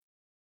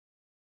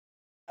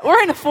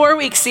We're in a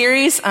 4-week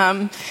series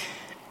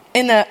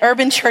in the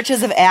urban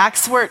churches of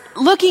Acts. We're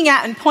looking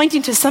at and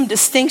pointing to some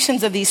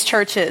distinctions of these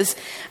churches,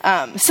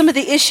 some of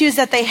the issues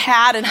that they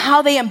had and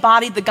how they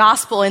embodied the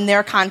gospel in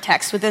their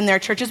context within their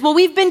churches. Well,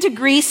 we've been to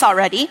Greece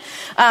already.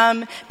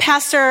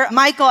 Pastor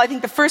Michael, I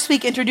think the first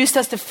week, introduced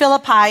us to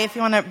Philippi, if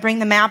you want to bring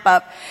the map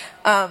up.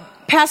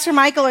 Pastor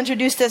Michael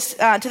introduced us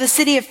to the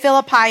city of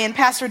Philippi, and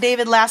Pastor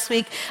David last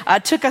week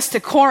took us to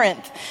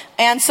Corinth.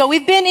 And so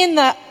we've been in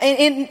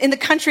the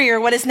country, or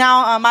what is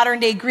now modern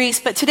day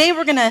Greece. But today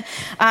we're going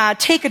to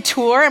take a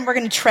tour, and we're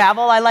going to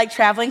travel. I like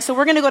traveling, so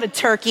we're going to go to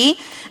Turkey,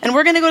 and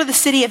we're going to go to the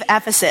city of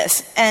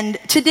Ephesus. And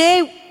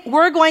today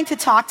we're going to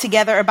talk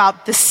together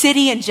about the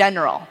city in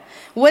general.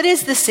 What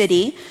is the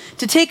city?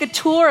 To take a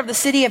tour of the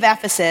city of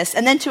Ephesus,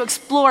 and then to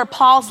explore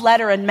Paul's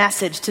letter and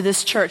message to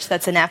this church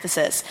that's in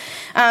Ephesus.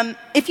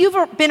 If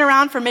you've been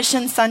around for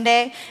Mission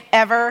Sunday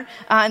ever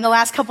in the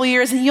last couple of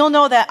years, and you'll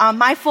know that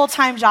my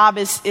full-time job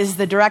is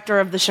the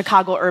director of the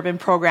Chicago Urban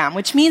Program,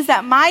 which means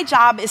that my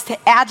job is to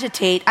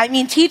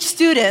teach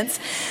students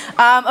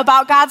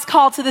about God's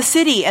call to the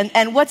city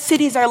and what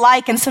cities are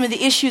like and some of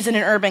the issues in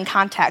an urban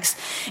context.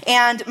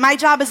 And my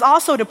job is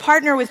also to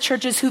partner with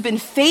churches who've been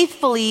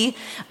faithfully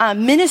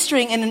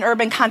ministering in an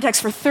urban context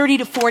for 30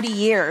 to 40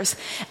 years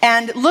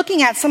and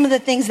looking at some of the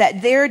things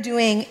that they're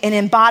doing in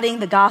embodying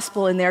the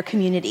gospel in their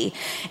community.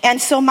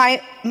 And so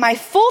my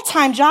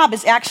full-time job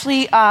is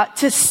actually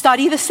to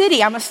study the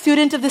city. I'm a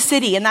student of the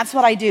city, and that's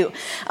what I do.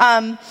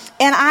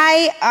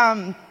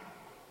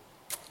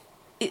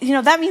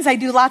 That means I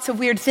do lots of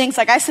weird things.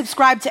 Like I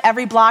subscribe to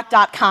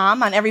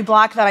everyblock.com on every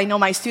block that I know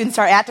my students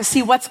are at to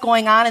see what's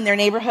going on in their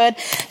neighborhood.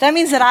 That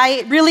means that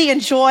I really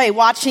enjoy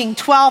watching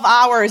 12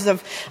 hours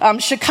of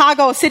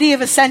Chicago, City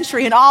of a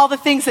Century, and all the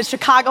things that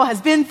Chicago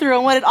has been through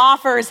and what it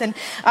offers. And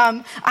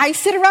I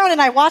sit around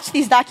and I watch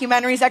these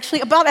documentaries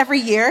actually about every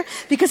year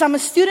because I'm a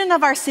student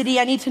of our city.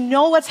 I need to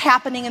know what's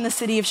happening in the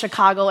city of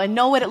Chicago and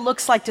know what it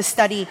looks like to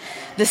study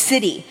the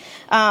city.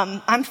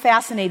 I'm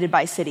fascinated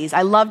by cities.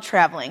 I love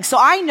traveling. So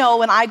I know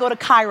when I go to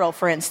Cairo,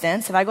 for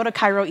instance, if I go to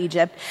Cairo,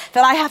 Egypt,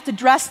 that I have to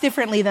dress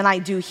differently than I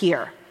do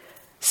here.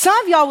 Some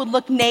of y'all would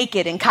look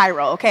naked in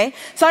Cairo, okay?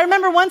 So I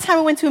remember one time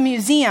I went to a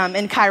museum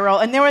in Cairo,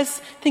 and I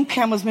think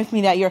Pam was with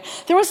me that year,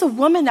 there was a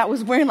woman that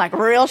was wearing like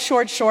real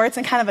short shorts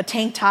and kind of a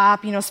tank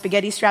top,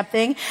 spaghetti strap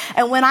thing.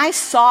 And when I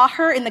saw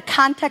her in the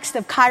context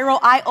of Cairo,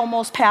 I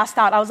almost passed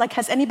out. I was like,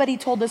 has anybody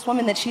told this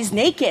woman that she's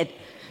naked?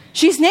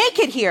 She's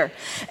naked here.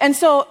 And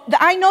so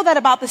I know that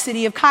about the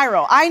city of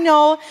Cairo. I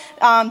know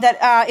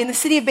that in the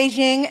city of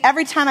Beijing,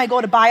 every time I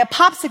go to buy a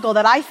popsicle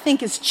that I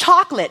think is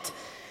chocolate,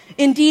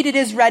 indeed it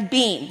is red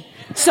bean.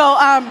 So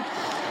I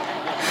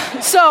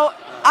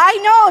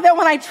know that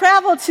when I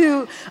travel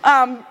to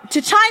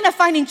China,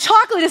 finding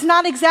chocolate is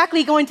not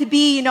exactly going to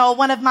be,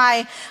 one of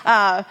my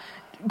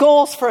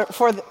goals for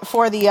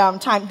the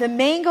time. The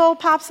mango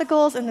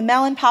popsicles and the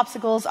melon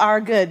popsicles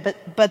are good,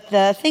 but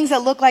the things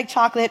that look like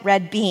chocolate,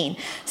 red bean.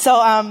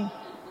 So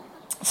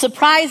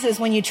surprises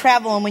when you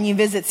travel and when you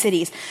visit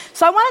cities.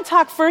 So I want to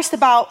talk first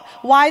about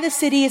why the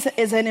city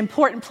is an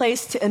important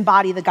place to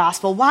embody the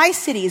gospel. Why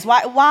cities?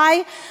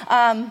 Why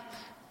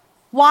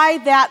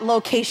that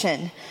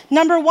location?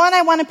 Number one,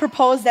 I want to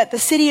propose that the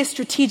city is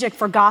strategic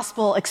for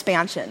gospel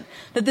expansion.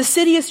 That the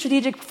city is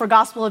strategic for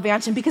gospel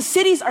expansion because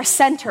cities are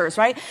centers,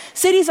 right?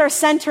 Cities are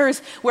centers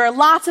where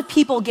lots of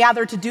people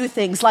gather to do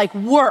things like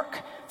work.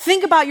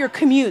 Think about your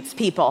commutes,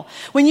 people.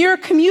 When you're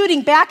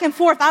commuting back and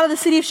forth out of the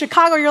city of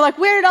Chicago, you're like,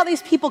 where did all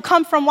these people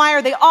come from? Why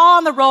are they all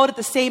on the road at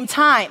the same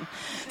time?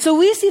 So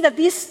we see that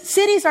these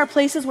cities are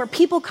places where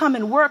people come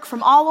and work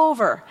from all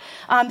over.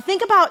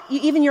 Think about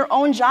even your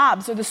own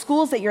jobs or the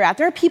schools that you're at.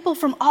 There are people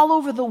from all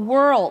over the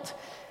world.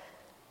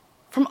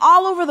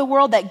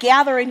 That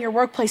gather in your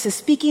workplaces,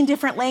 speaking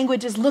different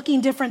languages,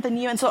 looking different than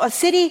you. And so a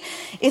city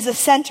is a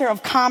center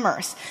of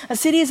commerce. A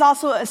city is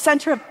also a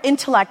center of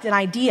intellect and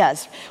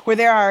ideas, where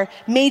there are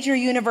major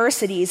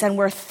universities and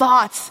where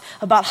thoughts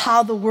about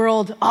how the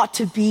world ought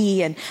to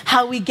be and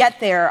how we get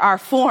there are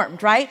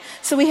formed, right?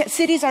 So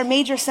cities are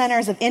major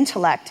centers of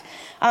intellect.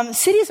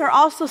 Cities are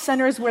also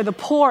centers where the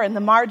poor and the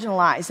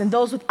marginalized and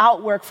those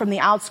without work from the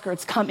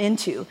outskirts come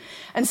into.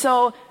 And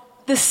so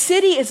the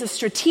city is a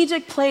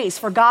strategic place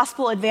for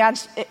gospel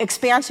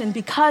expansion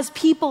because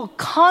people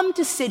come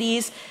to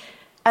cities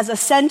as a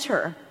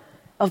center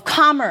of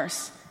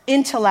commerce,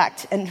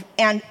 intellect,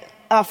 and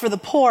for the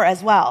poor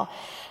as well.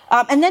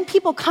 And then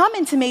people come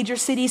into major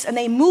cities and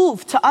they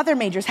move to other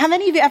majors. How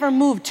many of you ever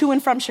moved to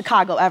and from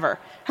Chicago ever?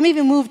 How many of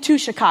you moved to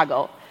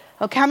Chicago?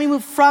 Okay, how many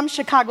moved from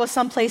Chicago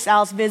someplace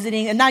else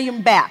visiting, and now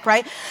you're back,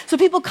 right? So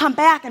people come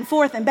back and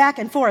forth and back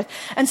and forth.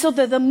 And so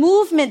the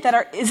movement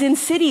that is in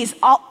cities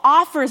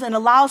offers and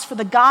allows for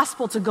the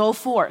gospel to go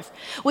forth.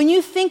 When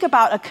you think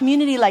about a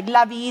community like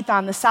La Villita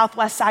on the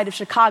southwest side of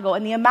Chicago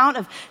and the amount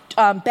of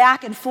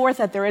back and forth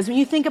that there is, when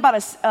you think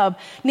about a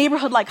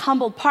neighborhood like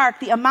Humboldt Park,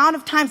 the amount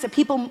of times that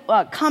people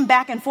come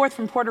back and forth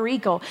from Puerto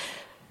Rico,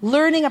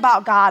 learning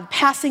about God,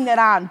 passing that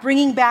on,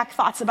 bringing back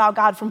thoughts about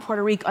God from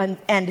Puerto Rico,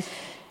 and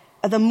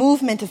the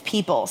movement of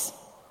peoples.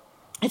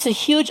 It's a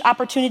huge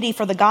opportunity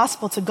for the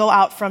gospel to go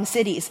out from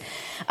cities.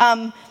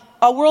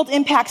 A World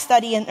Impact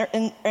study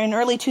in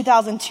early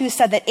 2002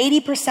 said that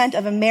 80%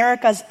 of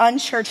America's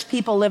unchurched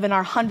people live in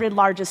our 100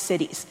 largest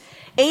cities.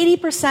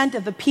 80%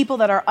 of the people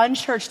that are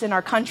unchurched in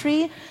our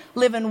country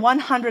live in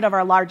 100 of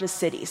our largest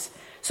cities.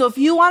 So if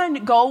you want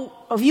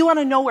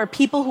to know where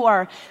people who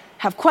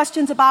have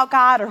questions about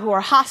God or who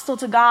are hostile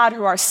to God,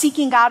 who are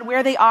seeking God,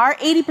 where they are,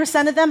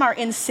 80% of them are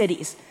in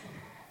cities.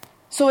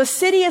 So a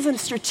city is a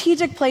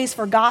strategic place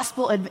for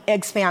gospel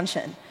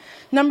expansion.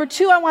 Number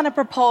 2, I want to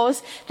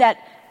propose that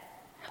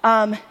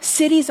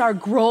cities are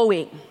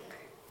growing.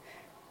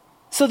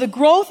 So the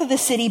growth of the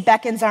city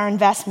beckons our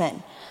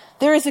investment.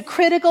 There is a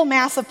critical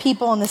mass of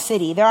people in the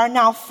city. There are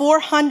now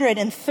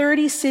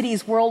 430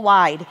 cities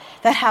worldwide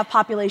that have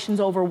populations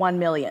over 1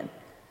 million.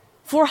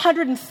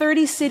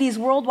 430 cities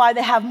worldwide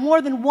that have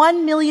more than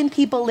 1 million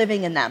people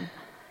living in them.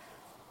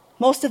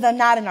 Most of them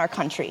not in our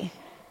country.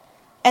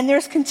 And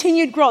there's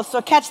continued growth.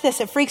 So catch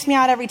this, it freaks me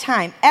out every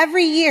time.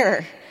 Every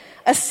year,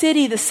 a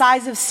city the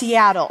size of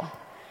Seattle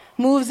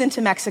moves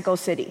into Mexico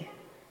City.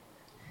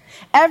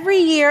 Every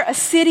year, a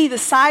city the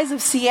size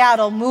of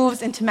Seattle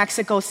moves into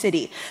Mexico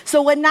City.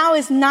 So what now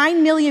is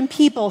 9 million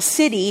people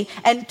city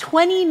and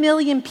 20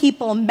 million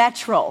people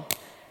metro.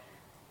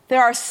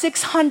 There are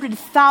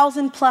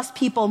 600,000 plus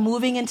people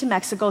moving into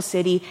Mexico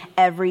City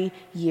every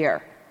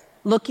year,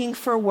 looking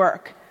for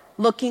work,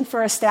 looking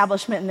for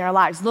establishment in their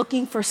lives,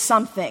 looking for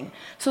something.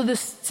 So the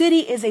city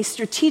is a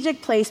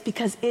strategic place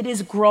because it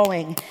is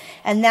growing,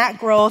 and that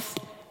growth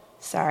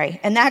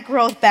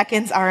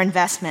beckons our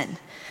investment.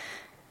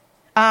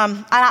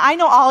 I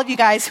know all of you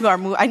guys who are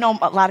I know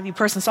a lot of you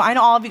personally, so I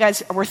know all of you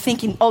guys were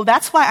thinking, oh,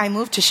 that's why I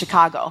moved to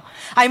Chicago.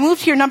 I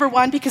moved here, number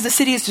 1, because the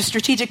city is a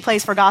strategic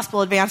place for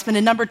gospel advancement,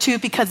 and number 2,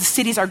 because the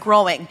cities are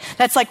growing.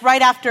 That's like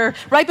right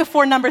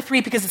before number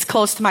 3, because it's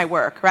close to my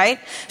work, right?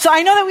 So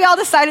I know that we all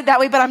decided that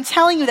way, but I'm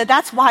telling you that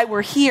that's why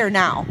we're here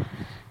now.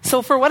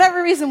 So for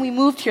whatever reason we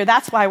moved here,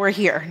 that's why we're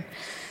here.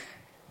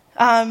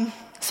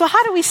 So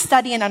how do we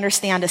study and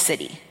understand a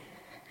city?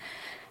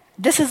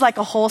 This is like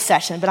a whole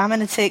session, but I'm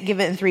going to give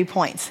it in 3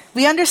 points.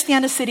 We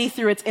understand a city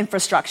through its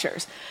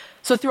infrastructures.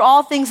 So through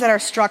all things that are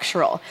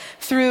structural,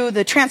 through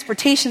the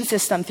transportation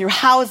system, through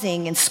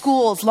housing and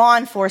schools, law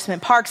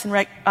enforcement, parks and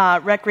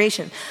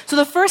recreation. So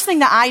the first thing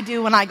that I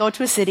do when I go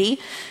to a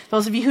city,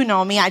 those of you who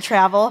know me, I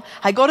travel,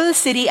 I go to the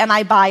city and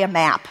I buy a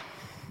map.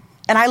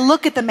 And I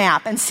look at the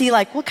map and see,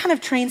 like, what kind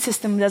of train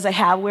system does it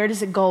have? Where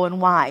does it go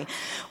and why?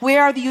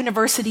 Where are the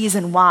universities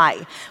and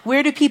why?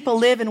 Where do people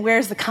live and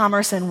where's the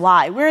commerce and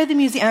why? Where are the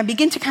museums? And I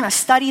begin to kind of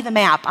study the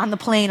map on the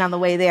plane on the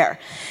way there.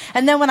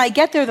 And then when I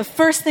get there, the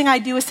first thing I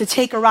do is to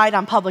take a ride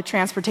on public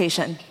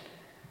transportation.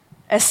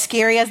 As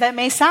scary as that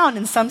may sound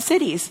in some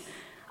cities.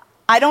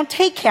 I don't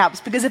take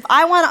cabs because if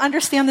I want to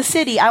understand the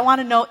city, I want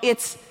to know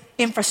its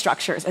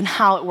infrastructures and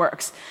how it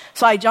works.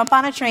 So I jump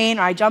on a train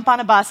or I jump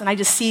on a bus and I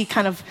just see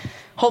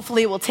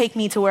hopefully it will take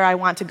me to where I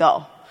want to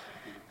go.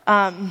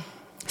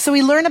 So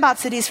we learn about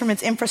cities from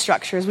its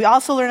infrastructures. We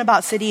also learn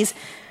about cities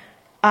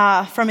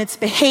from its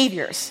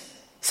behaviors.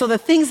 So the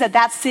things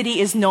that city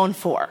is known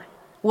for.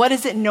 What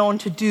is it known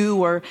to do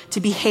or to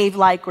behave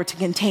like or to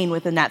contain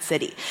within that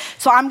city?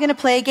 So I'm going to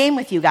play a game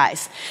with you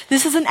guys.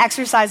 This is an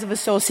exercise of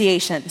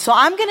association. So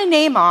I'm going to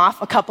name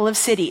off a couple of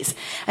cities.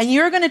 And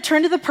you're going to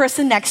turn to the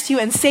person next to you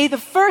and say the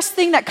first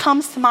thing that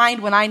comes to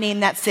mind when I name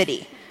that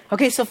city.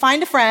 Okay, so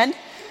find a friend.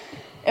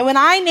 And when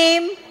I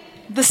name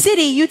the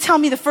city, you tell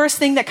me the first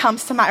thing that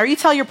comes to mind. Or you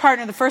tell your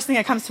partner the first thing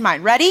that comes to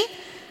mind. Ready?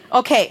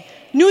 Okay.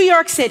 New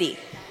York City.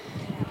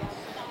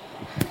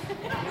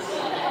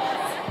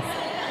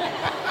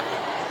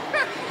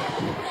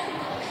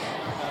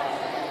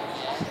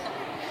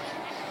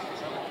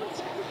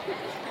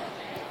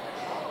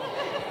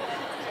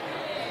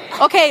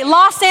 Okay,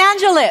 Los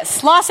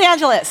Angeles. Los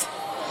Angeles.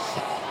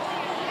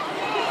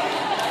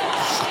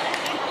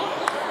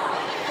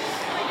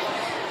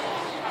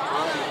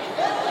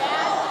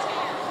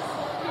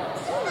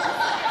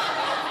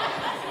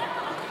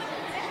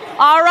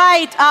 All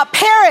right,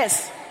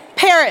 Paris.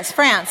 Paris,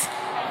 France.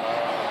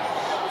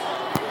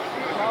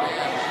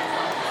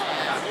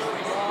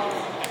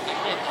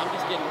 I'm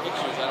just getting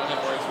pictures. I don't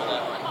have words for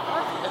that one.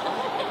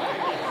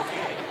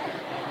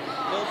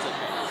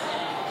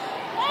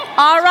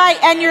 All right,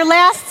 and your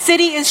last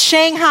city is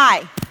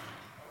Shanghai.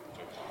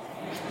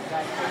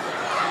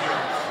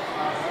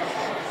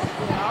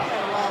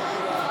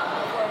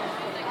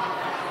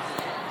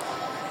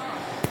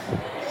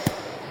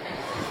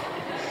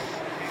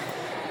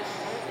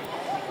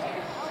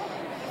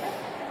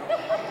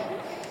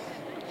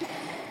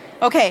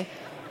 Okay,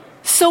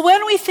 so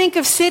when we think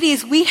of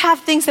cities, we have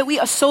things that we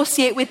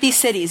associate with these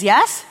cities,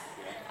 yes?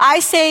 I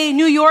say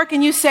New York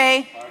and you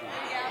say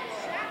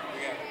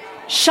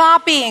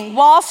shopping,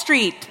 Wall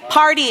Street,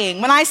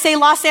 partying. When I say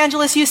Los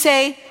Angeles, you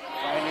say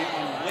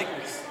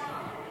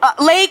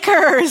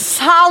Lakers,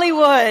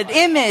 Hollywood,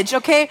 image,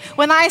 okay?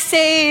 When I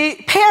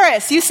say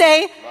Paris, you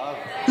say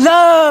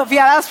love.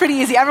 Yeah, that was pretty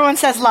easy. Everyone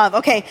says love.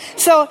 Okay,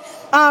 so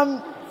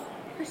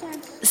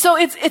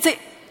it's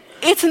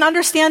it's an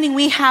understanding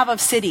we have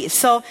of cities.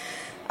 So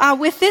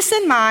with this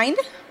in mind,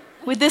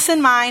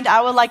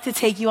 I would like to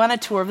take you on a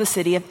tour of the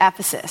city of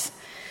Ephesus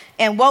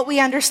and what we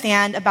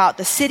understand about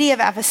the city of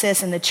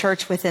Ephesus and the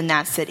church within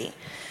that city.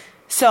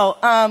 So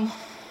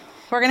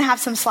we're going to have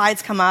some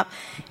slides come up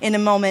in a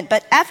moment.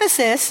 But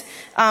Ephesus,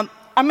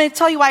 I'm going to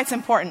tell you why it's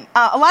important.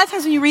 A lot of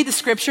times when you read the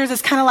scriptures,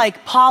 it's kind of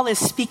like Paul is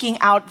speaking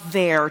out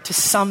there to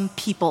some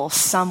people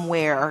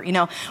somewhere,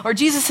 or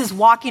Jesus is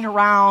walking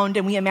around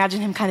and we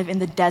imagine him kind of in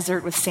the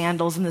desert with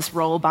sandals and this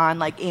robe on,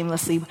 like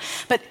aimlessly.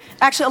 But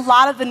actually, a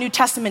lot of the New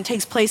Testament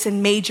takes place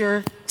in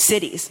major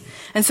cities.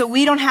 And so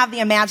we don't have the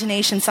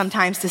imagination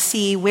sometimes to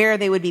see where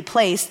they would be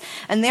placed.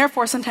 And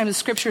therefore, sometimes the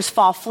scriptures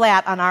fall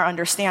flat on our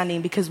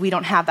understanding because we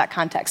don't have that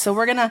context. So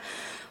we're going to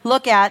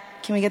look at,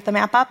 can we get the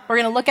map up? We're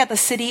going to look at the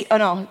city,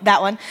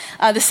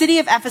 the city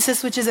of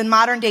Ephesus, which is in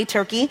modern-day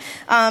Turkey.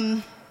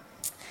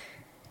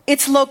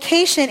 Its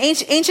location,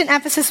 ancient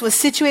Ephesus was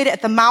situated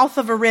at the mouth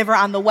of a river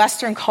on the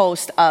western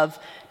coast of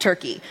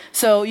Turkey.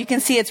 So you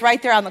can see it's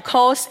right there on the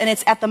coast, and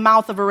it's at the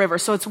mouth of a river.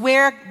 So it's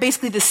where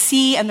basically the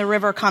sea and the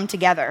river come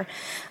together.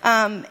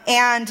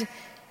 And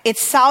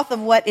it's south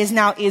of what is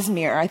now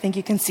Izmir. I think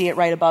you can see it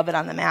right above it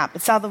on the map.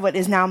 It's south of what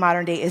is now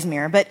modern-day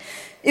Izmir. But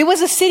it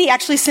was a city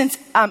actually since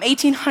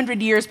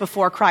 1800 years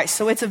before Christ.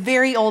 So it's a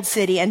very old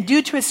city. And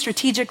due to its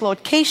strategic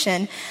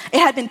location, it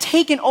had been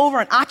taken over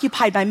and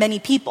occupied by many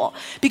people.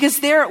 Because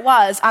there it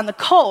was on the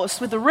coast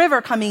with the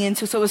river coming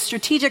into, so it was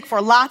strategic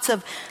for lots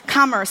of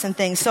commerce and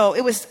things. So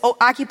it was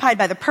occupied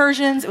by the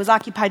Persians, it was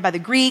occupied by the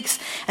Greeks,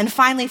 and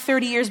finally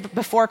 30 years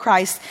before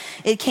Christ,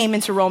 it came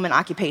into Roman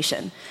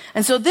occupation.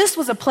 And so this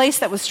was a place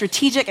that was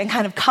strategic and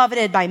kind of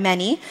coveted by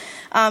many.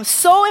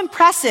 So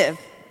impressive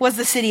was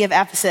the city of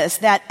Ephesus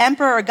that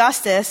Emperor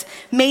Augustus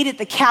made it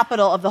the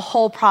capital of the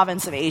whole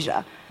province of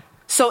Asia.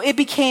 So it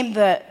became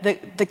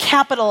the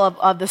capital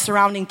of the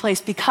surrounding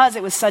place because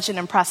it was such an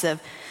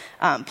impressive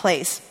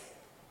place.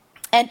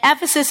 And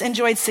Ephesus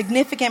enjoyed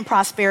significant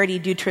prosperity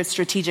due to its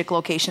strategic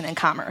location and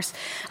commerce.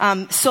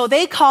 So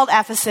they called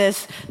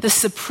Ephesus the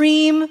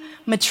supreme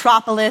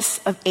metropolis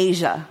of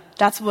Asia.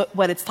 That's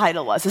what its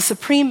title was, the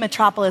supreme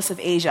metropolis of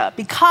Asia,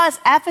 because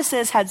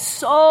Ephesus had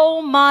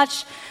so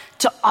much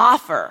to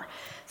offer.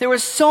 There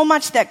was so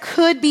much that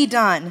could be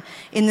done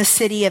in the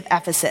city of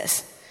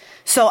Ephesus.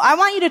 So I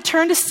want you to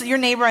turn to your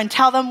neighbor and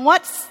tell them,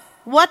 what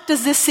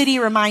does this city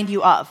remind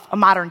you of, a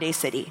modern day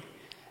city?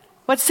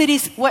 What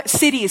cities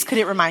could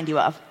it remind you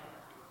of?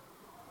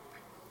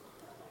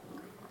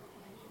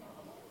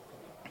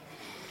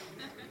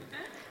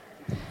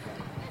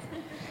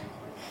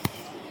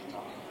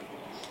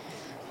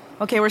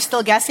 Okay, we're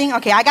still guessing?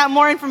 Okay, I got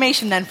more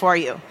information then for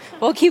you.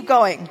 We'll keep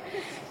going.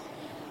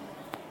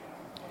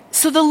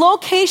 So the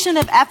location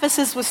of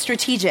Ephesus was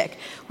strategic.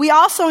 We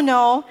also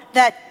know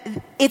that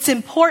its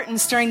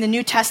importance during the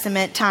New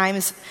Testament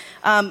times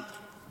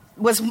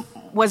was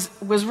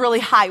really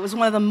high. It was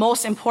one of the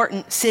most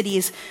important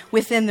cities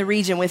within the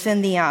region,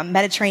 within the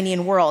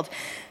Mediterranean world.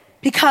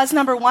 Because,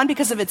 number one,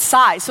 because of its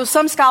size. So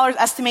some scholars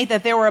estimate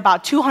that there were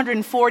about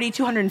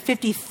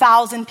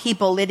 250,000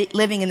 people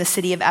living in the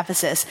city of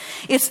Ephesus.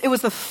 It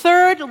was the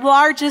third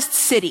largest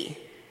city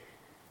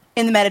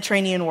in the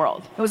Mediterranean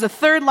world. It was the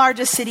third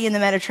largest city in the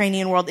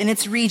Mediterranean world in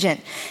its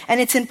region.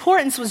 And its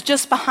importance was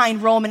just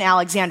behind Rome and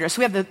Alexandria. So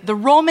we have the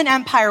Roman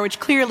Empire, which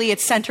clearly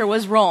its center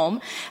was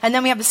Rome. And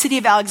then we have the city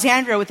of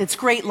Alexandria with its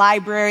great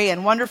library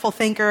and wonderful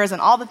thinkers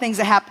and all the things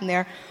that happened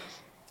there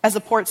as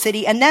a port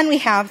city. And then we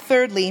have,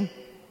 thirdly,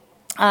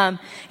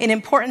 in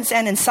importance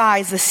and in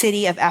size, the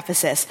city of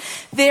Ephesus.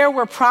 There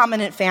were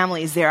prominent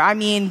families there. I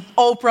mean,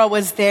 Oprah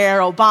was there,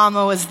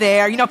 Obama was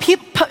there.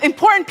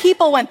 Important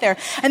people went there.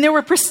 And there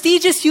were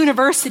prestigious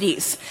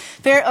universities.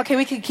 Okay,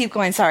 we can keep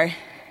going, sorry.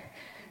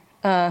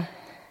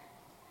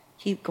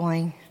 Keep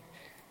going.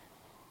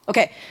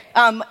 Okay,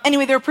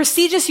 anyway, there were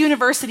prestigious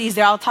universities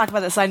there. I'll talk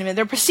about this in a minute.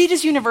 There were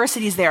prestigious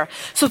universities there.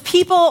 So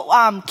people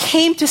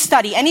came to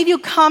study. Any of you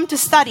come to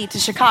study to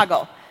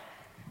Chicago?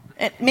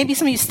 Maybe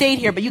some of you stayed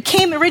here, but you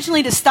came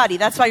originally to study.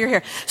 That's why you're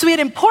here. So we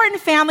had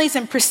important families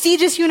and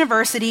prestigious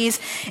universities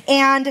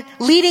and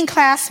leading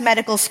class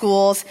medical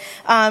schools.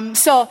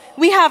 So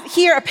we have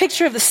here a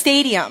picture of the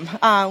stadium,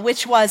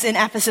 which was in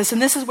Ephesus.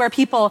 And this is where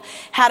people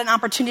had an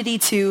opportunity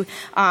to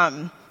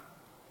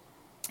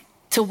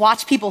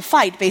watch people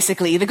fight,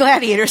 basically, the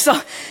gladiators.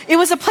 So it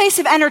was a place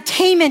of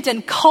entertainment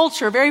and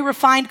culture, very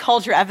refined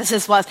culture,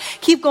 Ephesus was.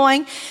 Keep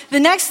going. The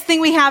next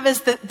thing we have is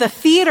the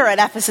theater at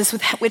Ephesus,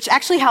 which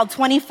actually held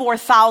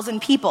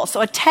 24,000 people. So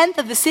a tenth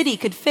of the city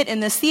could fit in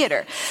this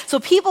theater. So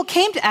people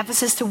came to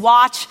Ephesus to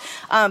watch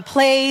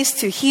plays,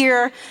 to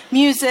hear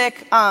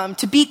music,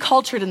 to be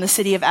cultured in the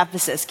city of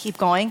Ephesus. Keep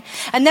going.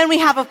 And then we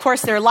have, of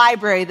course, their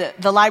library,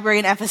 the library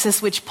in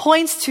Ephesus, which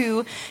points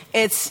to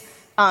its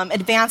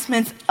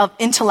advancements of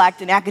intellect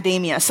in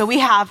academia. So we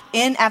have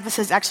in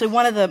Ephesus, actually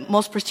one of the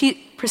most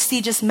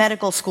prestigious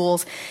medical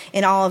schools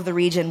in all of the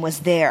region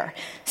was there,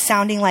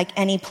 sounding like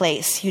any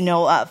place you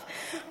know of.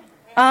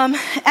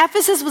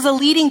 Ephesus was a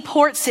leading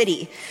port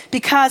city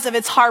because of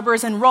its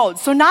harbors and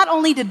roads. So not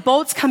only did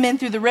boats come in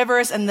through the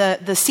rivers and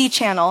the sea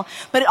channel,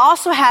 but it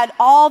also had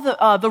all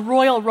the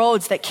royal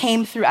roads that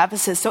came through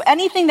Ephesus. So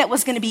anything that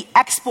was going to be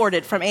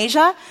exported from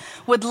Asia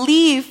would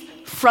leave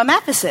from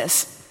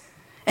Ephesus.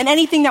 And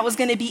anything that was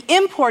going to be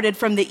imported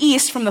from the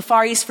east, from the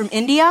Far East, from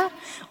India,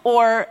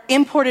 or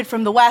imported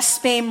from the west,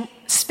 Spain,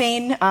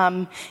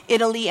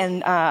 Italy,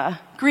 and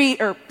Greece,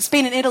 or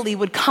Spain and Italy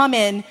would come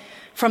in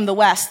from the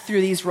west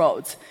through these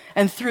roads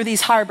and through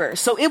these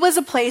harbors. So it was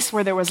a place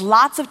where there was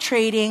lots of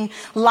trading,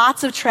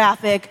 lots of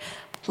traffic,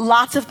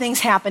 lots of things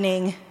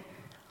happening,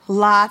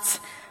 lots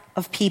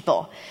of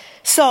people.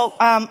 So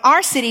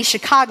our city,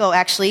 Chicago,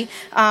 actually,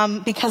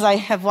 because I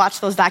have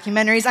watched those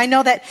documentaries, I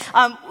know that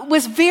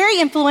was very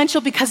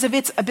influential because of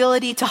its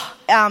ability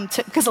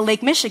because of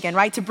Lake Michigan,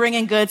 right, to bring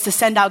in goods, to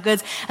send out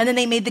goods. And then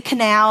they made the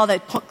canal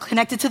that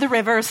connected to the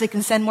river so they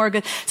can send more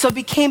goods. So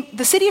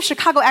the city of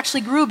Chicago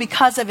actually grew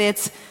because of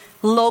its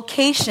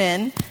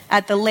location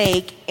at the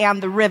lake and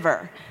the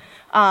river.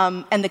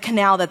 And the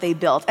canal that they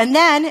built. And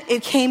then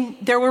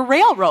there were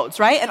railroads,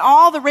 right? And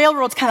all the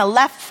railroads kind of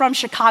left from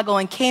Chicago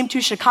and came to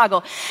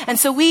Chicago. And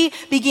so we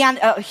began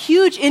a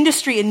huge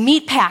industry in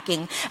meat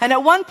packing. And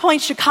at one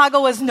point,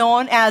 Chicago was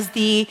known as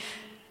the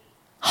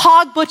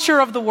hog butcher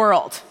of the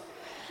world.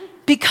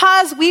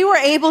 Because we were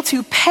able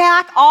to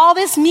pack all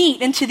this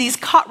meat into these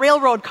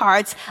railroad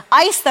carts,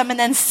 ice them, and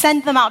then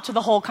send them out to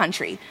the whole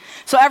country.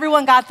 So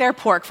everyone got their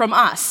pork from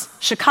us,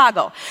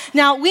 Chicago.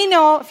 Now, we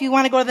know, if you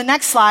want to go to the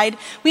next slide,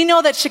 we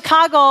know that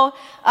Chicago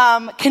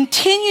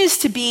continues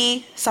to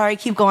be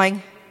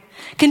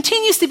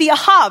a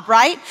hub,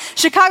 right?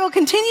 Chicago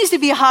continues to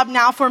be a hub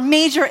now for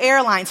major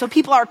airlines. So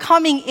people are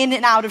coming in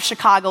and out of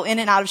Chicago,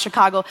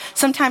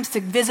 sometimes to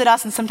visit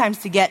us and sometimes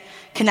to get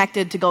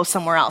connected to go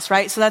somewhere else,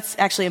 right? So that's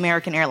actually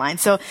American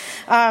Airlines.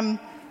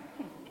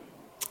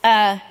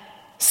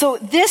 So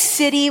this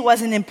city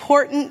was an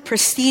important,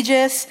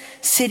 prestigious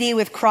city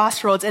with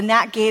crossroads, and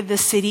that gave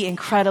this city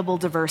incredible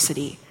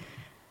diversity.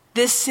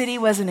 This city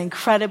was an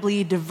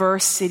incredibly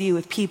diverse city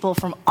with people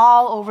from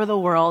all over the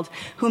world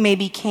who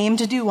maybe came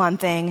to do one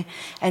thing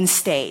and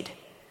stayed,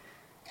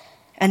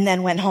 and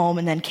then went home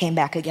and then came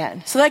back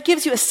again. So that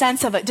gives you a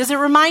sense of it. Does it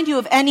remind you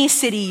of any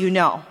city you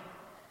know?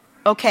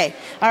 Okay,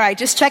 all right,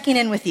 just checking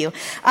in with you.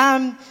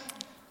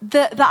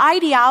 The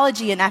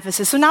ideology in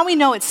Ephesus, so now we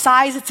know its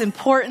size, its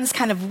importance,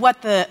 kind of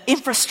what the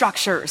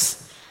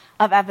infrastructures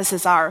of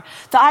Ephesus are.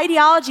 The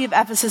ideology of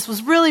Ephesus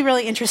was really,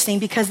 really interesting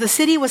because the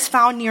city was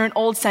found near an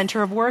old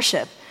center of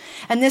worship.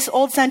 And this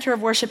old center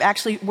of worship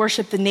actually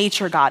worshiped the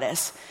nature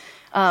goddess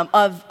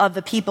of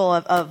the people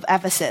of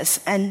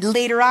Ephesus. And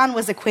later on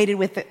was equated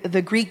with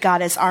the Greek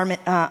goddess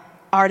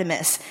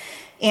Artemis.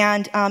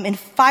 And in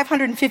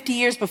 550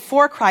 years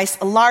before Christ,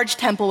 a large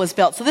temple was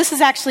built. So this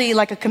is actually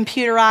like a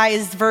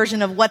computerized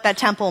version of what that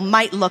temple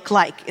might look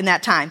like in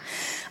that time.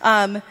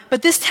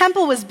 But this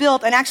temple was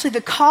built, and actually the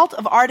cult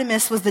of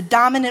Artemis was the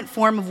dominant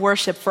form of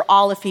worship for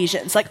all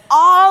Ephesians. Like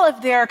all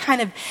of their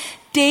kind of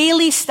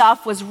daily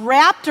stuff was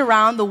wrapped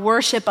around the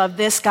worship of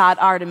this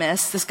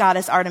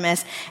goddess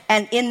Artemis,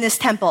 and in this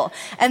temple.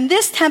 And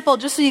this temple,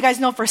 just so you guys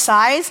know for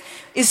size,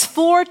 is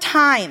 4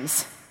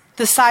 times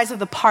the size of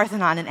the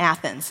Parthenon in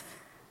Athens.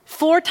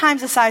 4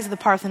 times the size of the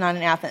Parthenon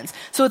in Athens.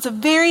 So it's a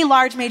very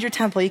large major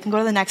temple. You can go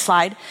to the next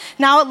slide.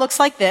 Now it looks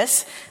like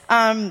this.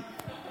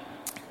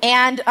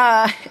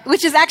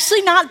 Which is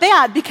actually not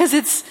bad because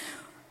it's,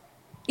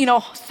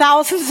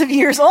 thousands of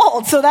years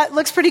old. So that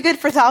looks pretty good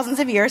for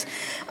thousands of years.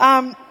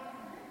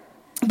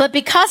 But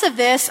because of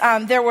this,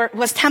 there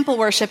was temple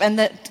worship, and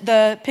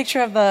the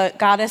picture of the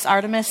goddess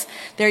Artemis,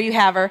 there you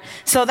have her.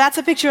 So that's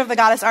a picture of the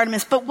goddess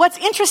Artemis. But what's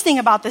interesting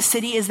about this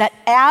city is that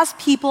as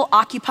people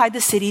occupied the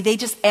city, they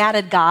just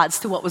added gods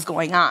to what was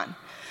going on.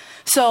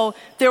 So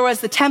there was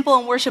the temple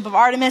and worship of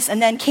Artemis,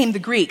 and then came the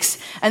Greeks.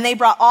 And they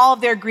brought all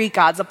of their Greek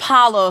gods,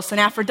 Apollos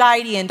and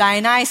Aphrodite and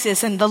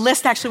Dionysus, and the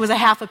list actually was a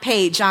half a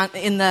page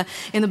in the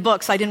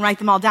book, so I didn't write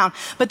them all down.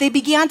 But they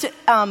began to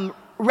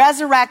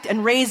resurrect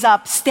and raise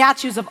up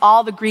statues of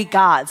all the Greek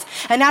gods.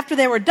 And after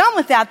they were done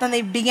with that, then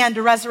they began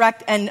to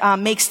resurrect and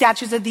make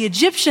statues of the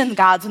Egyptian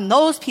gods, and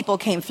those people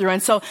came through.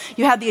 And so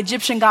you had the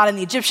Egyptian god and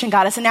the Egyptian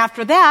goddess, and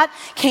after that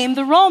came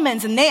the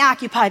Romans, and they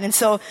occupied. And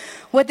so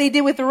what they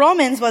did with the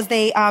Romans was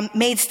they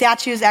made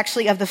statues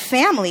actually of the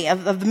family,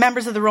 of the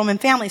members of the Roman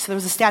family. So there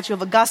was a statue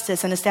of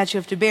Augustus and a statue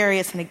of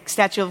Tiberius and a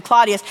statue of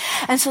Claudius.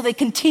 And so they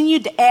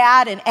continued to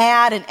add and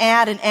add and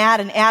add and add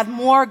and add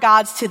more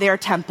gods to their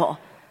temple.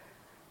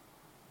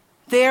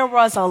 There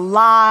was a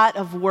lot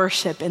of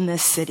worship in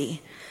this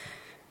city.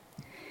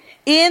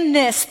 In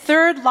this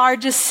 3rd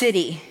largest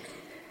city,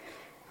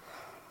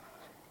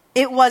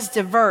 it was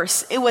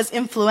diverse, it was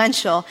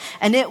influential,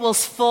 and it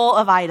was full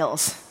of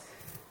idols,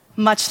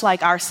 much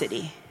like our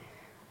city.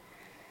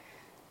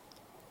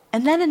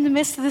 And then in the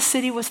midst of the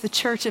city was the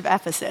church of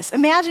Ephesus.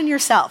 Imagine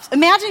yourselves.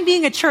 Imagine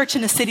being a church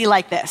in a city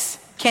like this.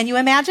 Can you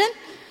imagine?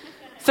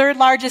 3rd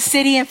largest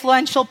city,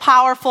 influential,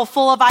 powerful,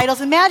 full of idols.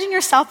 Imagine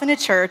yourself in a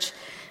church,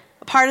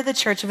 a part of the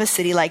church of a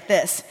city like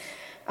this.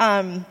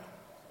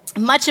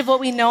 Much of what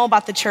we know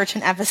about the church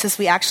in Ephesus,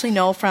 we actually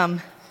know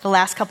from the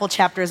last couple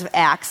chapters of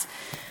Acts.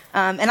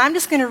 And I'm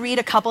just going to read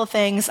a couple of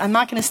things. I'm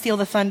not going to steal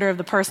the thunder of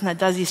the person that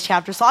does these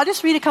chapters, so I'll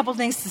just read a couple of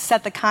things to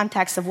set the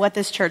context of what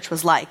this church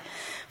was like.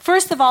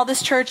 First of all,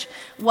 this church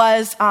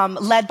was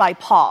led by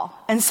Paul.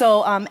 And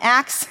so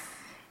Acts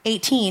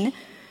 18,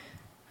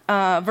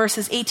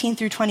 verses 18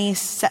 through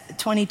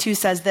 22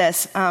 says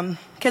this,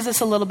 gives us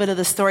a little bit of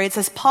the story. It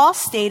says, Paul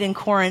stayed in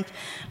Corinth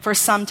for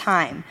some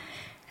time,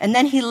 and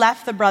then he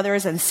left the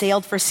brothers and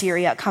sailed for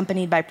Syria,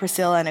 accompanied by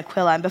Priscilla and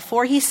Aquila. And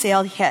before he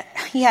sailed,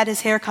 he had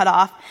his hair cut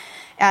off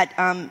at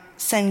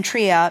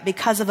Cenchrea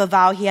because of a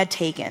vow he had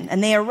taken.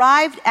 And they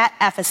arrived at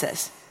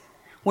Ephesus,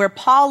 where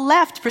Paul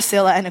left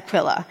Priscilla and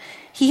Aquila.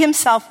 He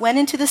himself went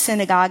into the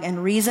synagogue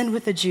and reasoned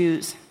with the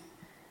Jews.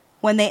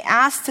 When they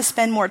asked to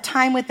spend more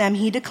time with them,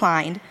 he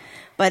declined.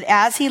 But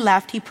as he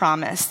left, he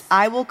promised,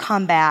 I will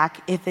come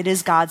back if it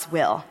is God's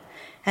will.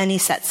 And he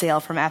set sail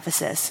from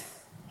Ephesus.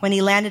 When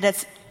he landed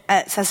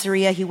at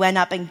Caesarea, he went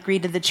up and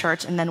greeted the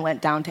church and then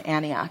went down to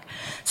Antioch.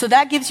 So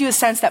that gives you a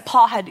sense that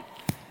Paul had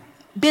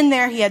been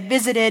there, he had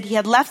visited, he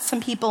had left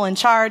some people in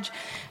charge.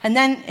 And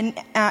then in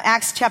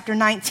Acts chapter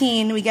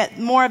 19, we get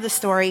more of the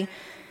story.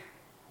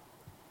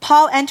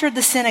 Paul entered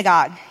the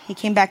synagogue. He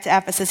came back to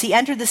Ephesus. He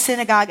entered the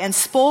synagogue and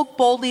spoke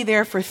boldly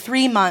there for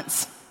 3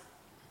 months,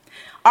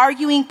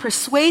 arguing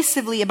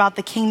persuasively about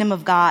the kingdom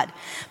of God.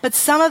 But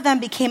some of them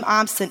became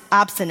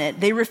obstinate.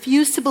 They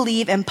refused to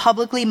believe and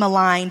publicly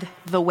maligned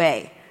the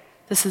way.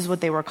 This is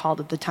what they were called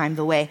at the time,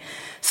 the way.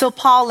 So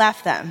Paul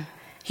left them.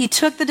 He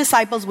took the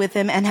disciples with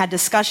him and had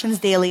discussions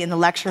daily in the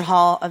lecture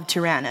hall of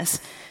Tyrannus.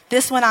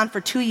 This went on for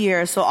 2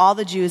 years, so all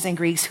the Jews and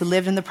Greeks who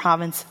lived in the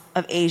province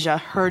of Asia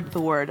heard the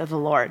word of the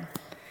Lord.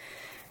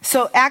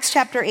 So Acts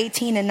chapter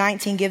 18 and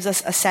 19 gives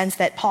us a sense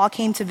that Paul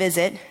came to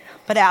visit,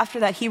 but after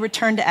that he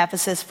returned to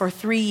Ephesus for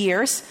 3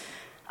 years,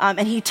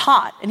 and he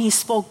taught, and he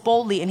spoke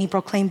boldly, and he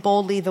proclaimed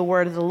boldly the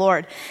word of the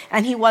Lord.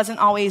 And he wasn't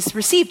always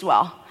received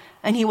well,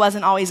 and he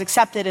wasn't always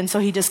accepted, and so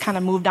he just kind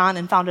of moved on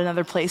and found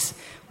another place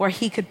where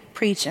he could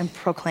preach and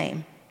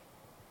proclaim.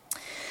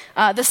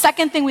 The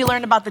second thing we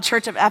learned about the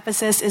church of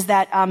Ephesus is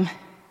that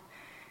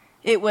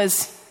it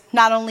was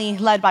not only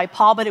led by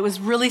Paul, but it was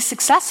really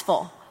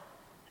successful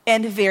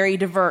and very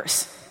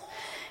diverse.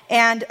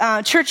 And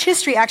church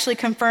history actually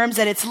confirms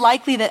that it's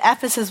likely that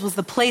Ephesus was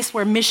the place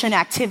where mission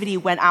activity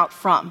went out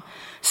from.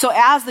 So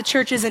as the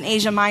churches in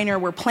Asia Minor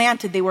were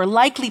planted, they were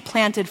likely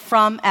planted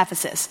from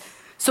Ephesus.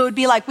 So it would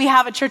be like we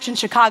have a church in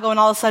Chicago and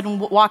all of a sudden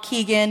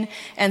Waukegan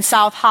and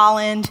South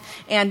Holland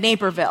and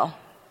Naperville,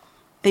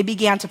 they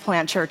began to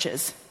plant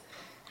churches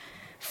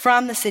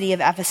from the city of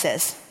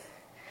Ephesus.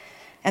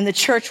 And the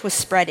church was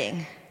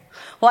spreading.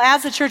 Well,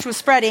 as the church was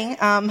spreading,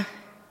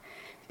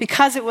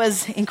 because it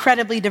was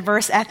incredibly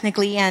diverse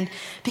ethnically and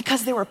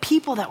because there were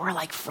people that were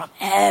like from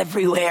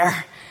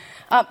everywhere.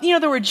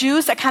 There were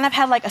Jews that kind of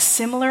had like a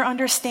similar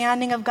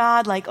understanding of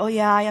God, like, oh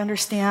yeah, I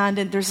understand.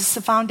 And there's this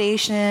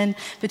foundation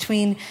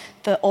between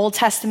the Old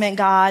Testament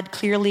God,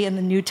 clearly in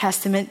the New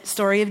Testament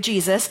story of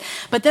Jesus.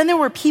 But then there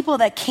were people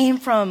that came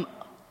from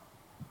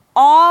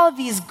all of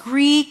these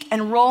Greek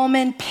and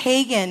Roman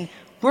pagan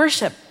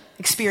worship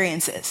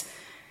experiences.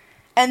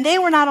 And they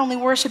were not only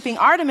worshiping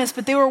Artemis,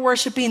 but they were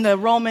worshiping the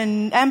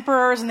Roman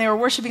emperors, and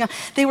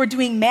they were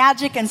doing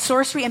magic and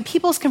sorcery, and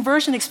people's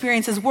conversion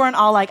experiences weren't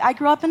all like, I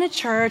grew up in a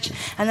church,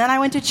 and then I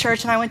went to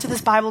church, and I went to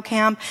this Bible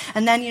camp,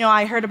 and then,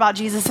 I heard about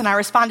Jesus, and I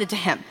responded to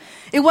him.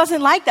 It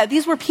wasn't like that.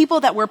 These were people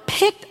that were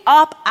picked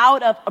up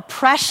out of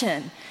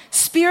oppression,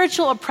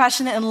 spiritual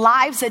oppression, and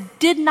lives that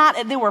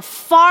they were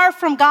far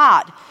from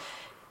God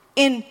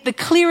in the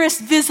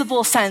clearest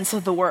visible sense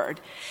of the word.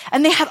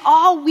 And they had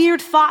all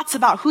weird thoughts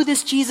about who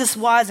this Jesus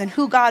was and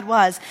who God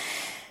was.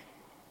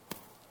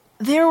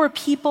 There were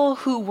people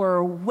who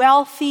were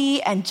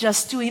wealthy and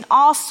just doing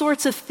all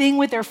sorts of things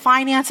with their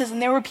finances,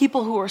 and there were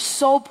people who were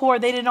so poor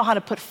they didn't know how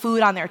to put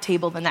food on their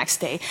table the next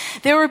day.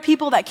 There were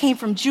people that came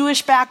from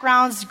Jewish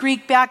backgrounds,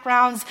 Greek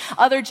backgrounds,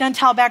 other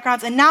Gentile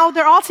backgrounds, and now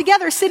they're all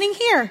together sitting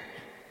here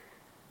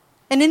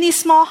and in these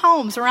small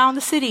homes around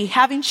the city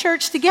having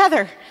church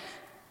together.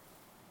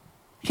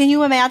 Can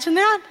you imagine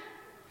that?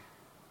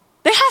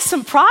 They had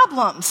some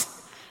problems.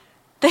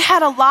 They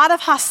had a lot of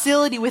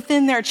hostility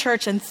within their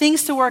church and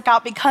things to work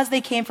out because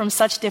they came from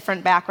such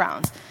different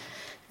backgrounds.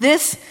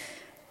 This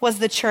was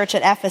the church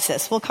at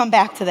Ephesus. We'll come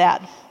back to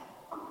that.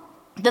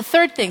 The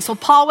third thing, so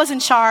Paul was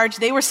in charge.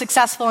 They were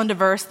successful and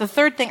diverse. The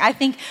third thing I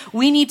think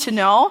we need to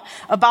know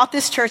about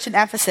this church in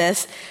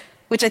Ephesus,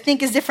 which I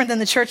think is different than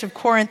the church of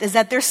Corinth, is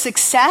that their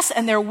success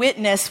and their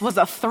witness was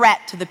a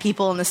threat to the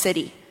people in the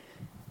city.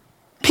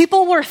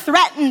 People were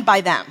threatened by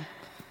them.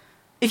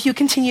 If you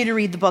continue to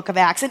read the book of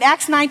Acts. In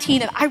Acts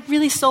 19, and I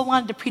really so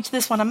wanted to preach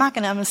this one, I'm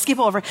going to skip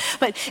over.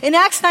 But in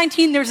Acts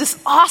 19, there's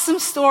this awesome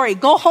story.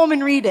 Go home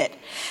and read it.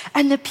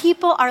 And the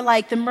people are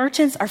like, the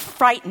merchants are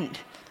frightened.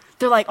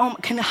 They're like,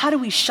 how do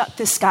we shut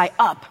this guy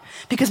up?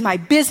 Because my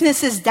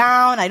business is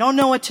down. I don't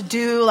know what to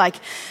do. Like,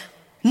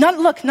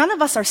 None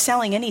of us are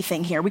selling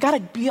anything here. We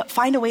got to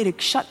find a way to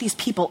shut these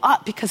people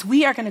up because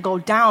we are going to go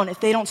down if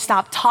they don't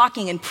stop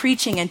talking and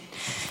preaching and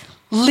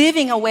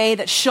living a way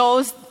that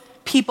shows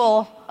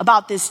people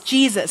about this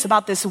Jesus,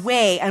 about this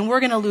way, and we're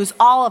going to lose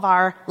all of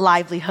our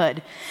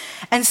livelihood.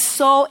 And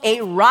so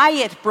a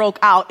riot broke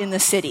out in the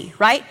city,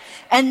 right?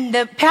 And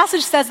the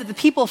passage says that the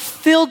people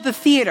filled the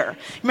theater.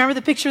 Remember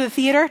the picture of the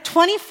theater?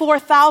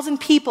 24,000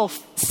 people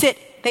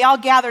they all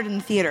gathered in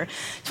the theater.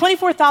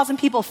 24,000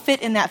 people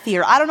fit in that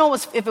theater. I don't know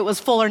if it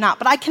was full or not,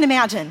 but I can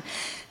imagine.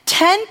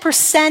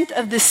 10%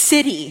 of the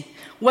city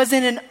was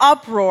in an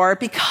uproar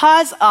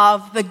because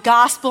of the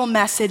gospel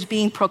message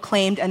being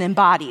proclaimed and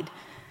embodied.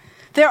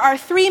 There are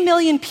 3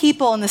 million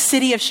people in the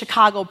city of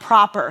Chicago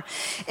proper.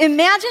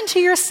 Imagine to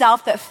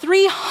yourself that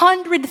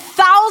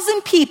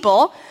 300,000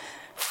 people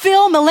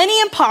fill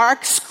Millennium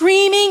Park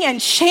screaming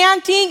and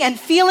chanting and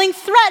feeling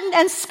threatened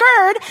and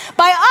scared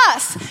by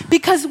us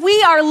because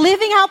we are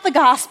living out the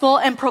gospel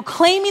and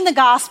proclaiming the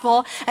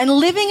gospel and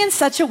living in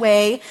such a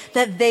way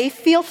that they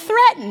feel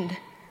threatened.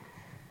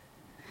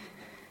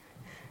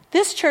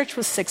 This church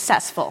was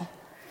successful,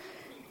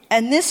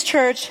 and this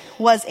church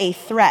was a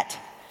threat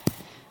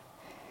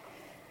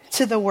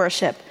to the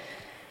worship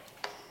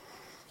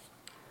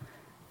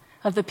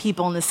of the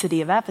people in the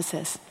city of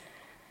Ephesus.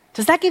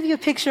 Does that give you a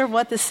picture of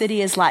what the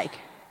city is like?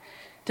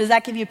 Does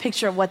that give you a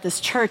picture of what this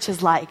church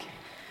is like?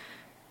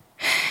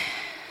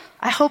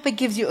 I hope it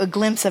gives you a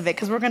glimpse of it,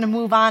 because we're going to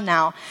move on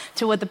now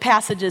to what the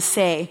passages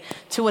say,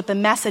 to what the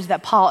message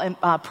that Paul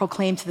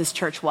proclaimed to this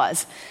church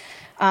was.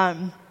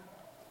 There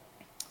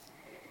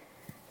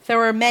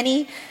were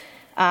many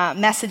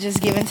messages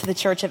given to the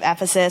church of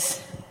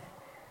Ephesus.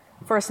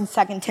 1 and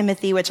 2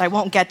 Timothy, which I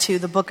won't get to,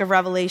 the book of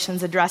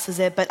Revelations addresses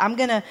it, but I'm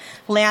going to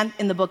land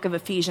in the book of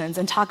Ephesians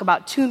and talk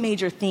about two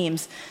major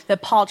themes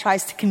that Paul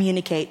tries to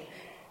communicate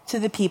to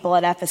the people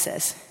at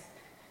Ephesus.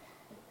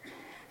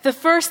 The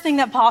first thing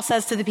that Paul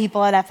says to the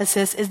people at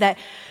Ephesus is that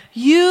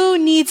you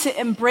need to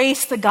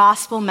embrace the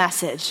gospel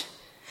message.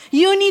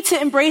 You need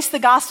to embrace the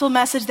gospel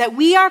message that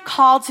we are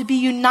called to be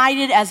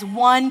united as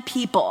one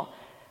people.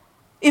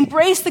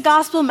 Embrace the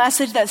gospel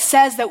message that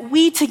says that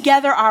we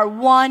together are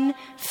one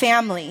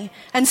family.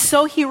 And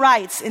so he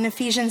writes in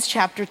Ephesians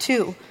chapter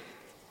 2.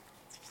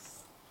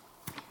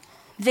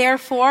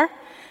 Therefore,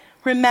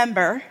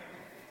 remember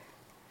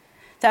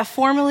that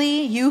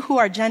formerly you who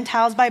are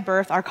Gentiles by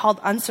birth are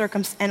called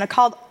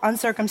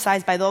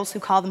uncircumcised by those who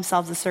call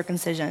themselves the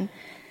circumcision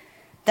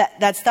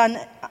that's done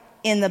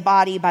in the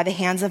body by the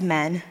hands of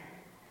men.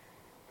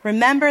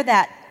 Remember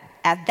that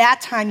at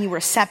that time you were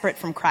separate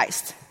from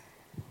Christ,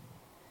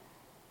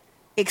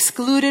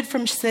 excluded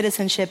from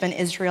citizenship in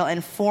Israel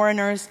and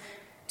foreigners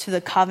to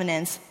the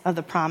covenants of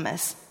the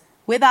promise,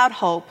 without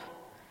hope,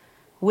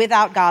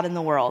 without God in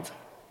the world.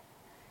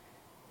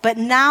 But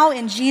now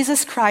in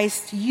Jesus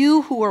Christ,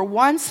 you who were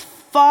once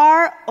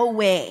far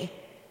away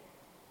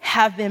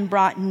have been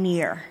brought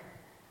near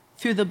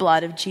through the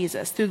blood of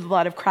Jesus, through the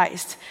blood of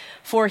Christ.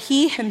 For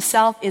he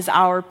himself is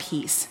our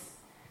peace,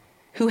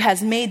 who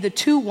has made the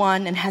two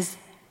one and has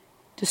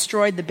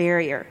destroyed the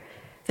barrier,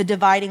 the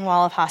dividing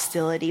wall of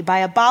hostility, by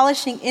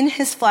abolishing in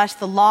his flesh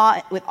the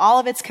law with all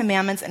of its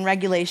commandments and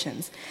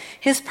regulations.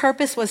 His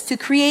purpose was to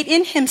create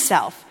in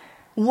himself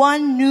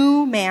one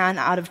new man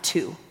out of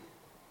two,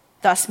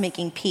 thus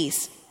making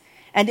peace,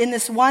 and in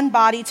this one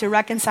body to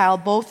reconcile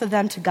both of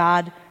them to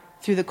God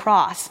through the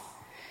cross,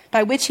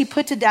 by which he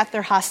put to death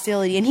their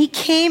hostility. And he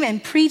came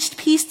and preached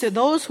peace to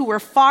those who were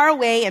far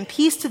away and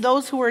peace to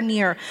those who were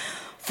near.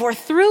 For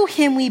through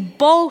him we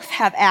both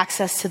have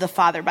access to the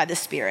Father by the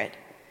Spirit.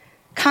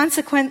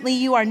 Consequently,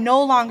 you are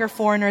no longer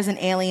foreigners and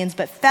aliens,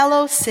 but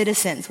fellow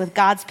citizens with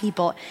God's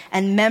people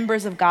and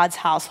members of God's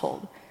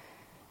household,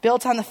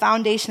 built on the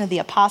foundation of the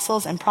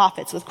apostles and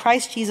prophets, with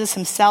Christ Jesus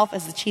himself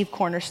as the chief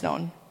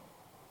cornerstone.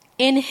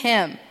 In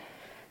him,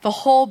 the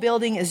whole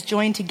building is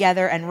joined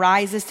together and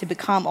rises to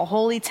become a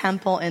holy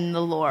temple in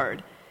the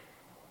Lord.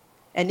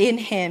 And in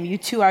him, you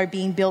two are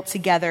being built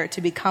together to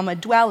become a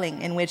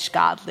dwelling in which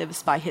God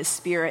lives by his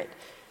Spirit.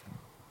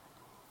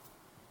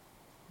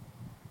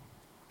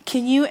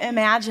 Can you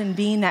imagine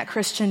being that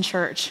Christian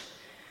church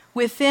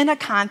within a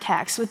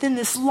context, within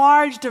this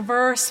large,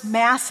 diverse,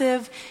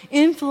 massive,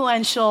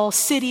 influential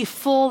city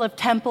full of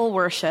temple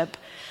worship,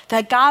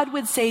 that God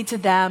would say to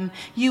them,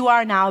 you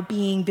are now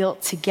being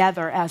built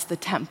together as the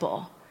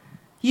temple.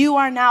 You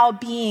are now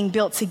being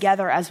built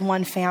together as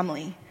one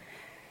family.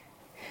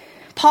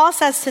 Paul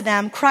says to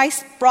them,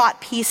 Christ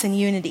brought peace and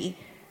unity.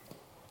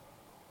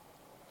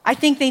 I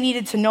think they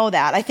needed to know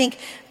that. I think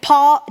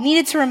Paul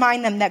needed to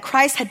remind them that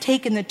Christ had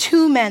taken the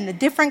two men, the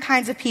different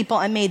kinds of people,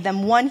 and made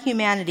them one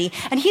humanity.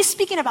 And he's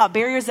speaking about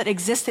barriers that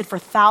existed for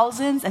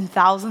thousands and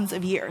thousands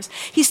of years.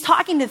 He's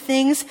talking to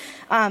things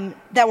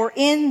that were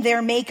in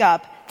their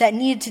makeup that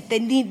they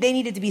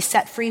needed to be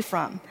set free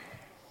from.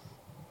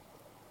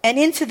 And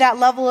into that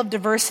level of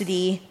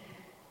diversity,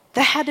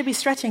 that had to be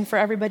stretching for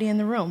everybody in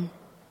the room.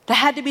 That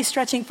had to be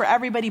stretching for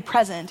everybody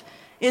present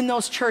in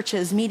those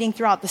churches meeting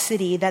throughout the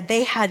city, that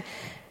they had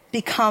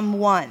become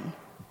one.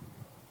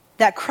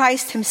 that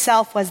Christ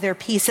himself was their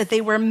peace, that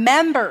they were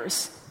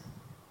members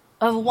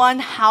of one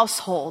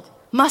household.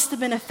 Must have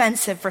been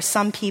offensive for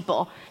some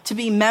people to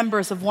be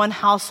members of one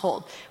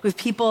household with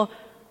people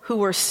who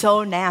were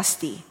so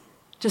nasty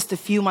just a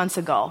few months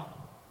ago.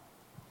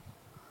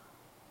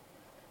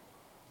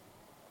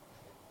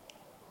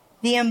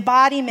 The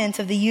embodiment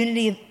of the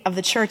unity of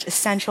the church is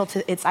central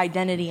to its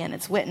identity and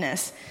its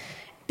witness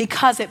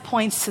because it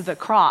points to the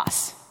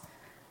cross.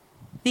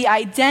 The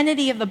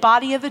identity of the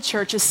body of the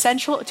church is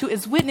central to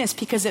its witness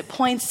because it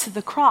points to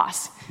the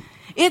cross.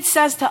 It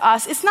says to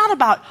us, it's not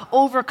about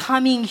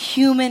overcoming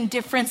human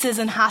differences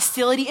and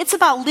hostility. It's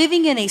about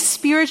living in a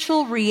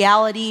spiritual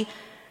reality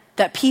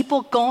that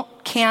people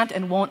can't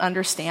and won't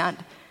understand.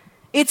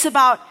 It's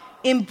about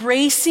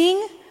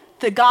embracing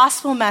the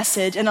gospel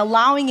message and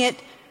allowing it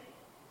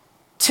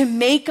to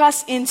make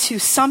us into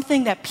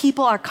something that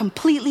people are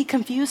completely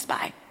confused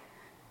by.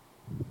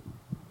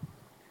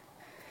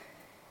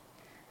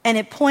 And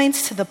it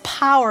points to the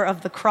power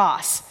of the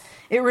cross.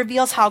 It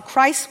reveals how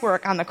Christ's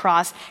work on the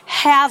cross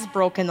has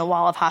broken the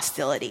wall of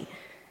hostility.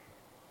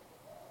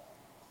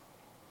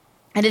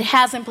 And it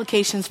has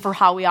implications for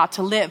how we ought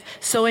to live.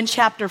 So in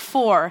chapter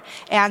 4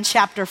 and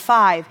chapter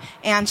 5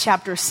 and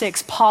chapter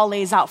 6, Paul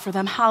lays out for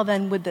them, how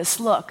then would this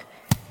look?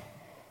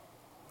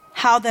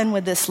 How then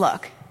would this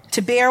look?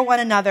 To bear one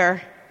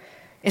another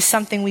is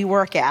something we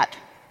work at.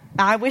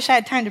 Now, I wish I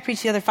had time to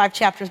preach the other 5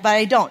 chapters, but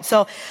I don't.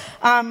 So,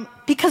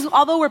 because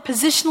although we're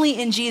positionally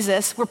in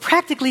Jesus, we're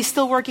practically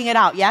still working it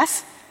out,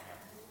 yes?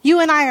 You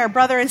and I are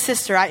brother and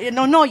sister. I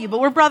don't know you, but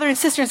we're brother and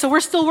sister, and so we're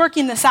still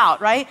working this out,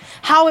 right?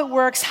 How it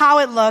works, how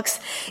it looks.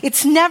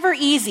 It's never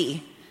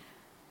easy.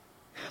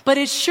 But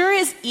it sure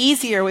is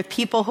easier with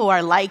people who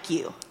are like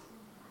you.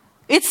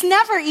 It's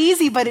never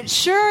easy, but it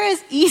sure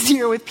is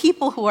easier with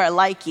people who are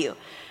like you.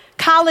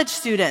 College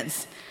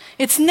students.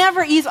 It's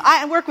never easy.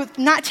 I work with,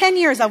 not 10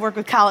 years I've worked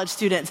with college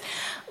students.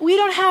 We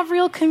don't have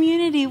real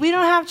community. We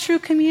don't have true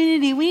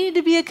community. We need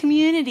to be a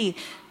community.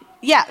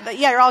 Yeah,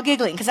 you're all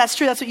giggling because that's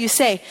true. That's what you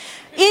say.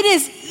 It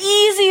is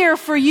easier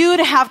for you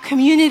to have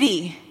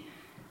community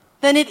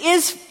than it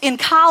is in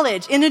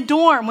college, in a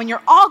dorm, when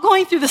you're all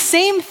going through the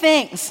same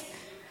things,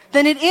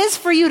 than it is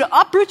for you to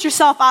uproot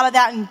yourself out of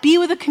that and be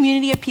with a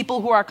community of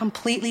people who are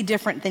completely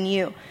different than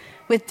you,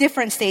 with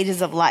different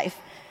stages of life.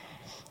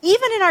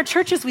 Even in our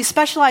churches, we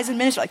specialize in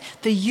ministry, like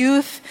the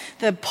youth,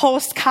 the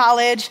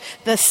post-college,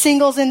 the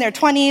singles in their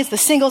 20s, the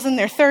singles in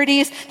their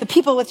 30s, the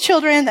people with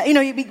children,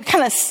 you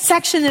kind of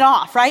section it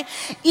off, right?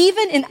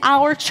 Even in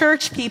our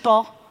church,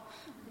 people,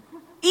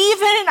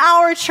 even in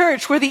our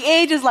church where the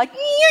age is like,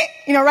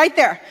 right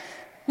there,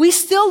 we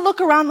still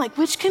look around like,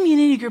 which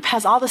community group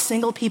has all the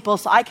single people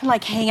so I can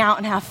hang out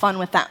and have fun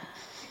with them?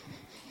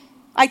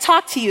 I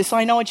talk to you, so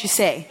I know what you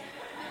say.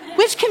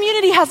 Which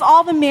community has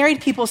all the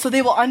married people so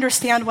they will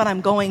understand what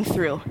I'm going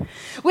through?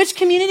 Which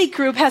community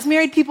group has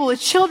married people with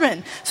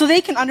children so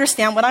they can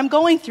understand what I'm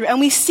going through? And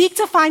we seek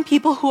to find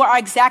people who are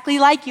exactly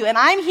like you. And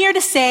I'm here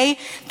to say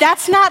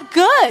that's not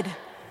good.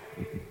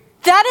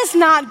 That is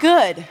not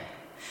good.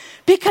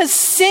 Because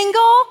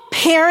single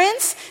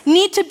parents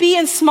need to be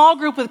in small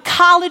group with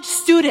college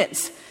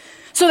students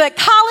so that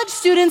college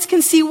students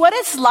can see what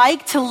it's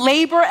like to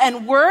labor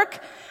and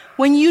work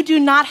when you do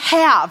not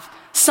have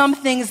some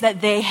things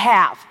that they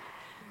have.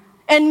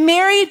 And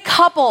married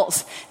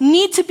couples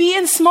need to be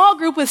in small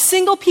group with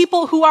single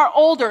people who are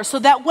older so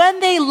that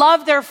when they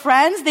love their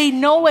friends, they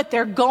know what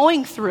they're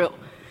going through.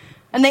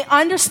 And they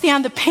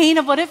understand the pain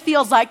of what it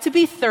feels like to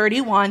be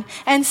 31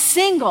 and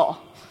single.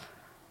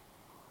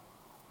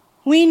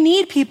 We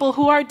need people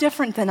who are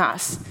different than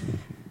us.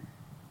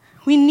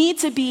 We need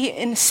to be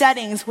in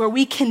settings where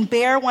we can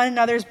bear one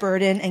another's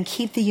burden and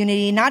keep the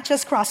unity, not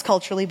just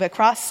cross-culturally, but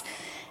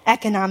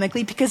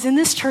cross-economically. Because in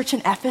this church in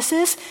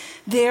Ephesus,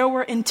 there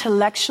were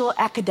intellectual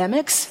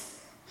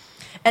academics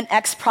and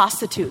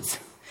ex-prostitutes.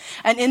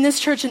 And in this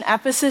church in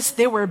Ephesus,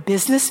 there were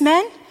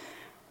businessmen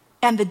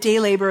and the day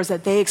laborers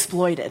that they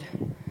exploited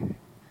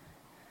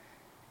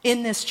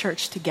in this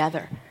church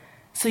together.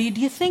 So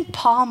do you think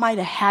Paul might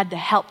have had to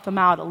help them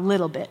out a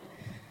little bit?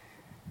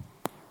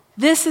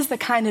 This is the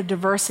kind of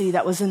diversity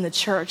that was in the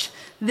church.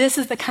 This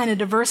is the kind of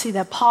diversity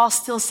that Paul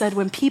still said,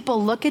 when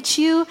people look at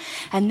you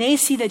and they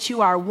see that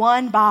you are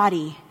one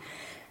body,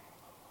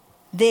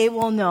 they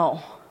will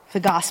know the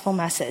gospel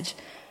message.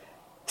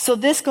 So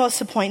this goes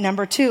to point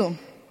number 2.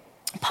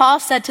 Paul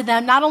said to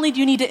them, not only do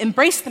you need to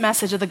embrace the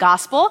message of the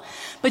gospel,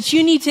 but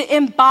you need to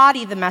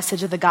embody the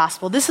message of the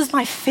gospel. This is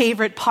my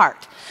favorite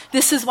part.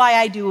 This is why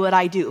I do what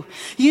I do.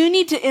 You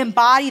need to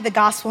embody the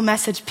gospel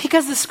message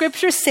because the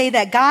scriptures say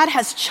that God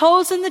has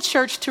chosen the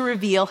church to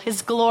reveal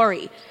his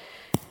glory.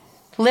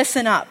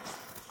 Listen up.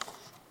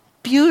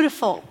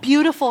 Beautiful,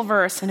 beautiful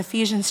verse in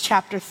Ephesians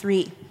chapter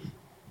 3.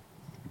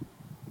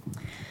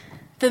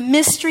 The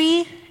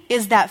mystery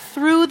is that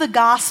through the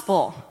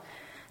gospel,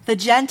 the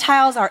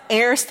Gentiles are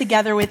heirs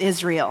together with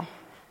Israel,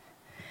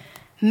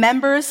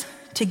 members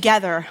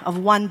together of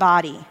one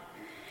body.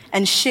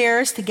 and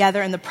shares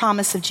together in the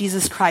promise of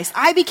Jesus Christ.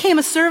 I became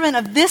a servant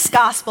of this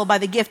gospel by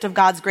the gift of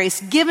God's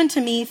grace given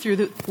to me through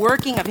the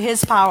working of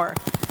his power.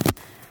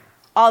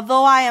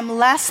 Although I am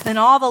less than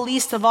all the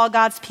least of all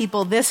God's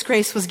people, this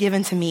grace was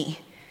given to me,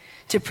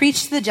 to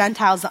preach to the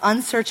Gentiles the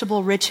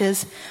unsearchable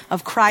riches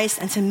of Christ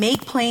and to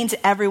make plain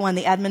to everyone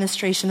the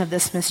administration of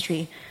this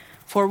mystery,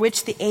 for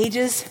which the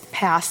ages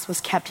past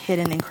was kept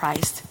hidden in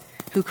Christ,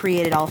 who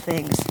created all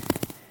things.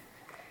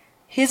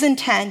 His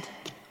intent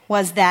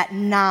was that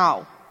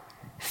now,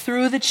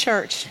 through the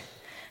church,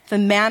 the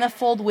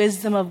manifold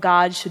wisdom of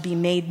God should be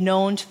made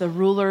known to the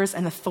rulers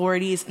and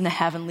authorities in the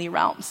heavenly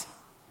realms.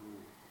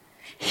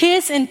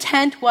 His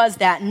intent was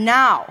that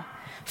now,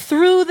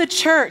 through the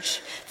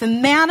church, the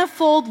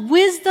manifold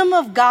wisdom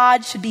of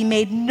God should be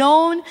made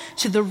known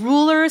to the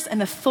rulers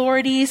and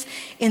authorities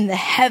in the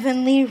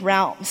heavenly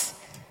realms.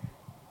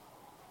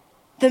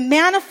 The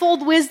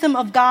manifold wisdom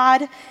of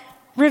God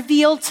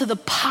revealed to the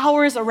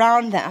powers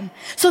around them.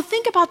 So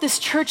think about this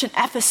church in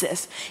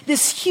Ephesus,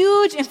 this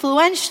huge,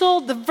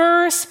 influential,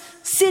 diverse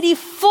city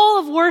full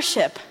of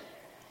worship.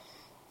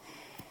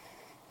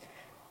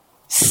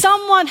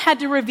 Someone had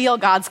to reveal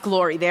God's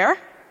glory there.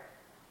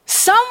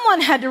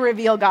 Someone had to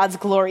reveal God's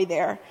glory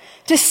there.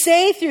 To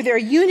say through their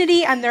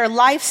unity and their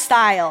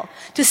lifestyle,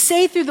 to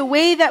say through the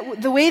way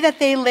that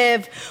they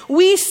live,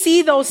 we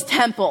see those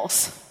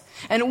temples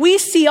and we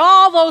see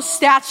all those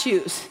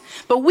statues.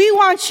 But we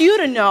want you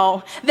to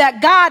know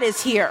that God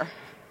is here.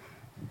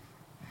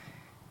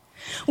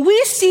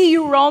 We see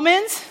you,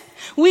 Romans.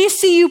 We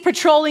see you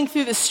patrolling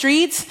through the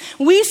streets.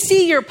 We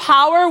see your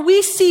power.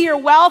 We see your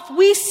wealth.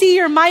 We see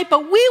your might.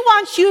 But we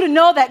want you to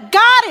know that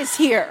God is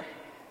here.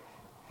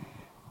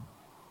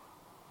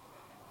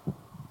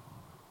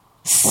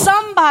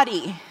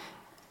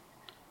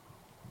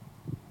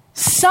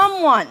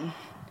 Someone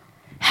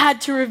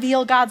had to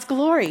reveal God's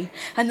glory.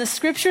 And the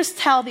scriptures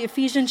tell the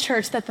Ephesian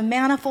church that the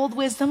manifold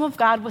wisdom of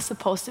God was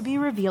supposed to be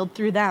revealed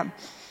through them.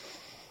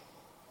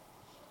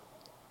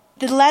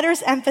 The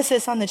letter's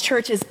emphasis on the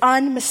church is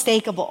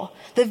unmistakable.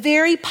 The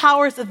very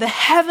powers of the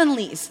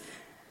heavenlies,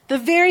 the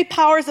very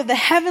powers of the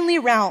heavenly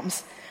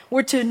realms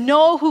were to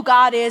know who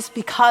God is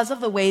because of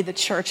the way the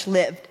church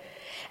lived.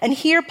 And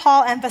here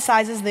Paul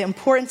emphasizes the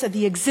importance of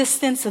the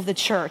existence of the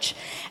church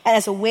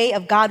as a way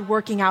of God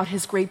working out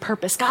his great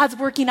purpose. God's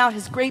working out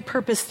his great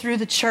purpose through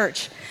the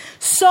church.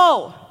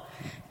 So,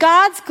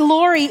 God's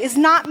glory is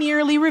not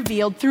merely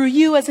revealed through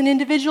you as an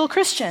individual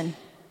Christian.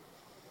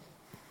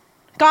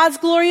 God's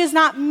glory is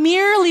not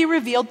merely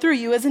revealed through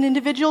you as an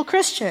individual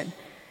Christian.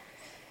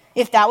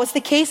 If that was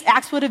the case,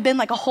 Acts would have been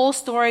like a whole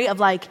story of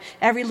like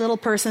every little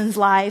person's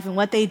life and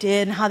what they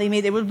did and how they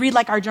made it. It would read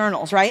like our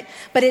journals, right?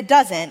 But it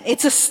doesn't.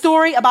 It's a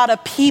story about a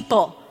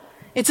people.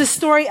 It's a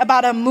story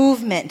about a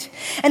movement.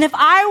 And if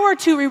I were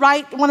to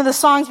rewrite one of the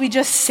songs we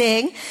just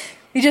sang,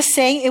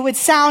 it would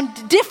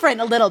sound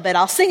different a little bit.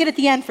 I'll sing it at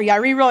the end for you. I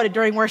rewrote it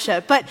during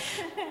worship. But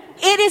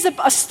it is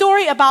a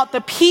story about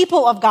the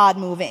people of God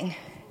moving.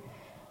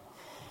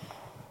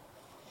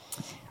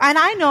 And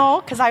I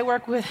know, because I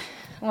work with,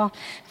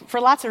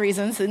 for lots of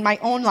reasons in my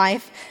own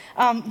life,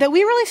 that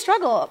we really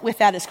struggle with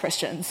that as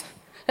Christians.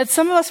 That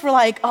some of us were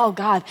like, oh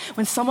God,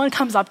 when someone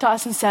comes up to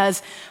us and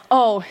says,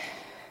 let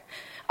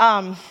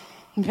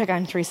me pick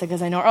on Teresa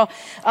because I know her.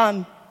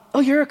 Oh,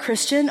 you're a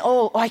Christian?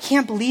 Oh, I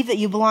can't believe that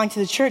you belong to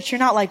the church. You're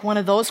not like one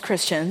of those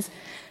Christians.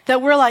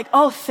 That we're like,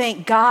 oh,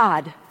 thank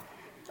God.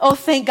 Oh,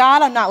 thank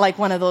God I'm not like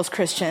one of those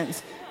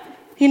Christians.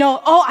 You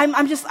know,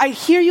 I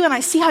hear you and I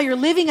see how you're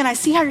living and I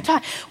see how you're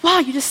talking. Wow,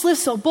 you just live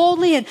so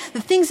boldly and the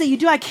things that you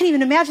do, I can't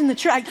even imagine the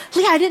church.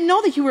 Leah, I didn't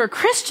know that you were a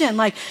Christian.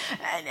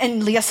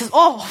 And Leah says,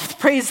 oh,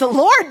 praise the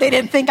Lord. They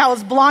didn't think I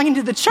was belonging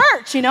to the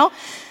church, you know.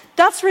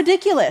 That's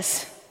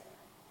ridiculous.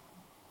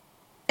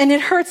 And it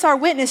hurts our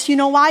witness. You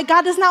know why?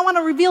 God does not want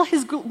to reveal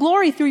his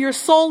glory through your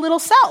soul little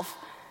self.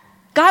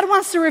 God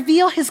wants to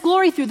reveal his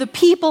glory through the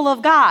people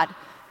of God.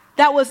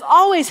 That was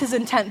always his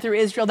intent through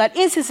Israel. That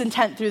is his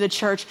intent through the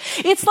church.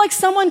 It's like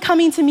someone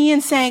coming to me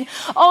and saying,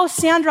 oh,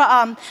 Sandra,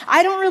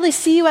 I don't really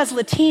see you as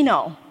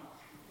Latino.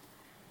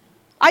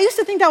 I used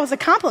to think that was a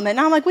compliment.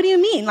 Now I'm like, what do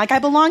you mean? Like I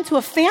belong to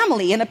a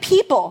family and a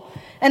people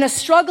and a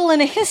struggle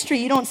and a history.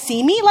 You don't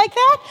see me like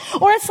that?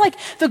 Or it's like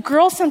the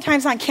girls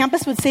sometimes on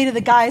campus would say to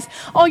the guys,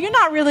 oh, you're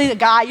not really the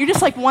guy. You're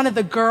just like one of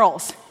the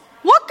girls.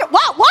 What?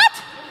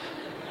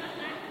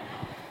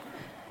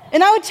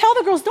 And I would tell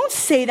the girls, don't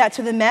say that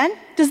to the men.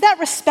 Does that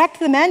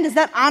respect the men? Does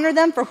that honor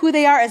them for who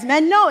they are as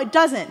men? No, it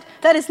doesn't.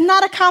 That is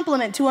not a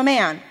compliment to a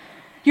man.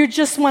 You're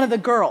just one of the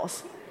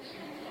girls.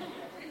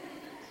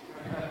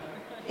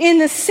 In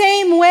the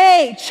same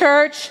way,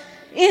 church,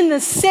 in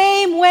the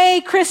same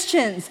way,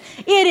 Christians,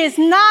 it is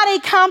not a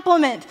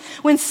compliment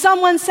when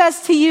someone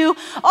says to you,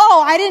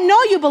 oh, I didn't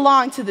know you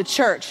belonged to the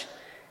church.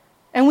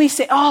 And we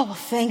say, oh, well,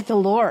 thank the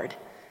Lord.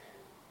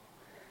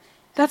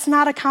 That's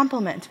not a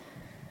compliment.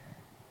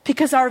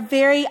 Because our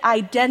very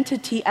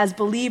identity as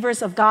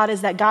believers of God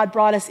is that God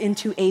brought us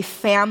into a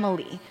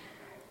family.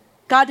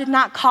 God did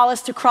not call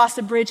us to cross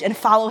a bridge and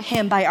follow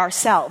him by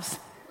ourselves.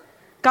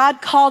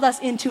 God called us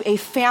into a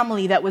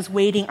family that was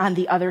waiting on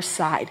the other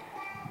side.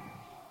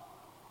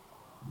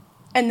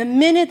 And the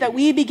minute that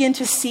we begin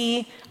to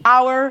see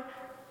our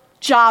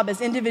job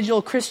as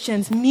individual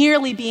Christians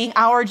merely being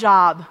our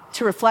job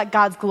to reflect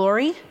God's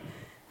glory,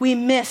 we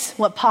miss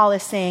what Paul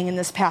is saying in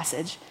this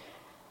passage.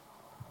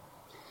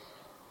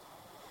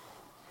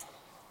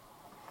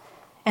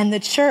 And the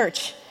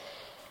church,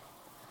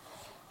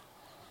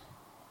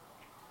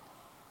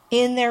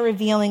 in their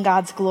revealing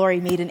God's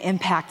glory, made an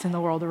impact in the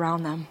world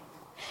around them.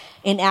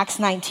 In Acts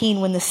 19,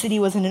 when the city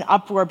was in an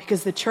uproar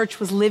because the church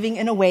was living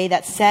in a way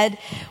that said,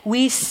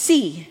 we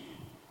see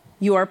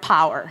your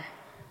power.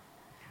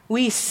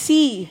 We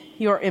see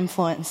your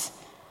influence.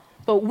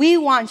 But we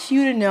want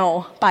you to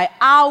know by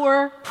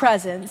our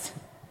presence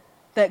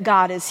that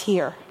God is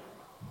here.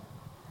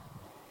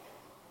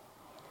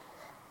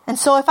 And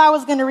so if I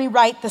was going to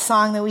rewrite the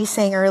song that we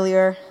sang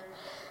earlier,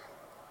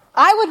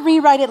 I would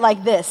rewrite it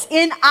like this.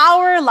 In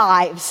our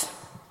lives,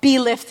 be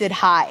lifted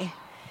high.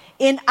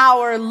 In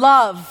our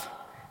love,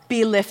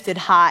 be lifted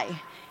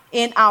high.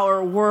 In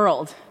our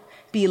world,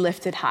 be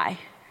lifted high.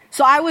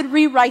 So I would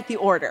rewrite the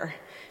order,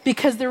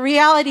 because the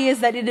reality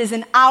is that it is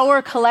in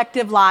our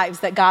collective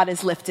lives that God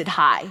is lifted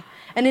high.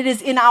 And it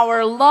is in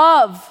our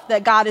love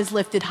that God is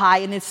lifted high.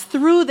 And it's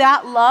through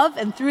that love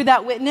and through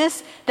that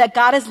witness that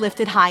God is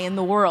lifted high in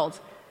the world.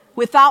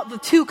 Without the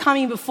two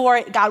coming before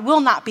it, God will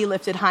not be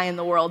lifted high in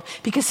the world,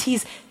 because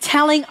he's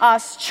telling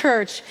us,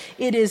 church,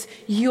 it is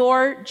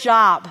your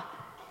job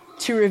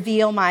to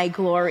reveal my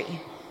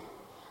glory.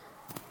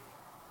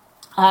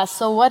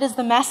 So what is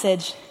the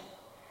message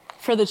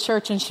for the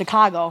church in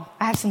Chicago?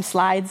 I have some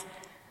slides.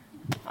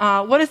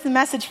 What is the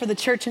message for the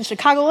church in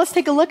Chicago? Let's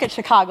take a look at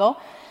Chicago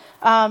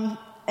and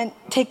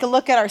take a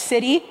look at our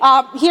city.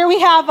 Here we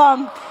have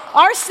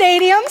our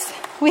stadiums.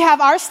 We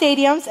have our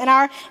stadiums and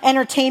our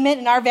entertainment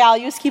and our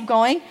values. Keep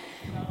going.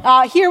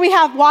 Here we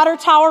have Water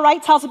Tower,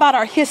 right? Tells about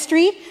our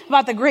history,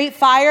 about the Great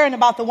Fire, and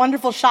about the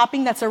wonderful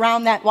shopping that's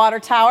around that water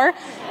tower.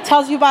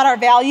 Tells you about our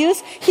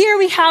values. Here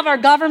we have our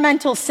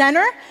governmental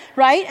center,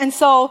 right? And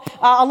so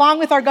along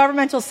with our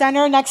governmental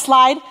center, next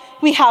slide,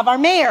 we have our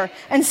mayor.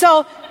 And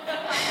so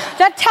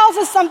that tells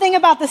us something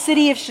about the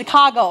city of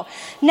Chicago.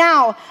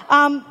 Now,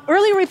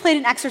 earlier we played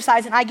an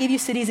exercise and I gave you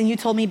cities and you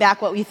told me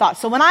back what we thought.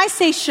 So when I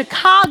say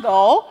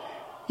Chicago,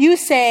 you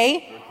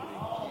say,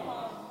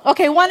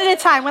 okay, one at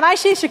a time. When I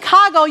say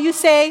Chicago, you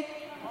say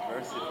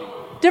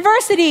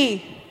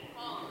diversity.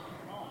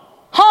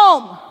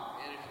 Home.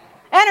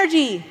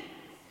 Energy.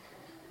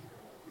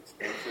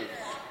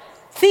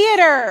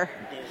 Theater.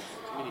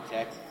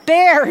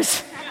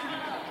 Bears.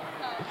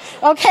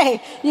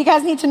 Okay, you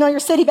guys need to know your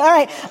city. All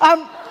right.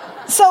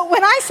 So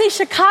when I say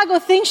Chicago,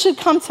 things should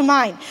come to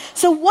mind.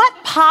 So what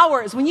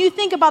powers, when you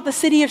think about the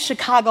city of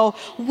Chicago,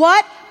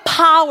 what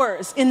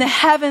powers in the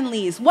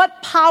heavenlies,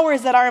 what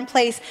powers that are in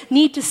place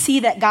need to see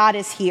that God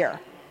is here?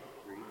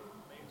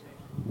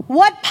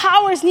 What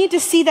powers need to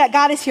see that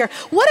God is here?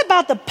 What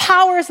about the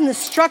powers and the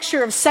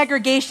structure of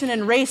segregation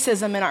and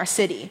racism in our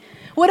city?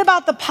 What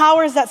about the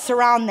powers that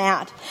surround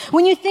that?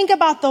 When you think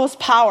about those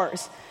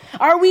powers,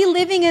 are we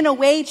living in a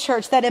way,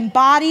 church, that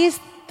embodies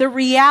the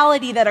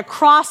reality that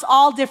across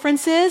all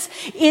differences,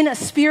 in a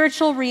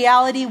spiritual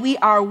reality, we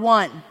are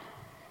one?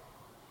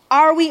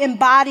 Are we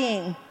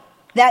embodying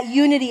that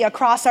unity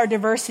across our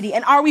diversity?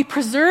 And are we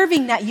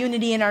preserving that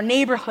unity in our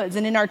neighborhoods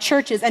and in our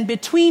churches and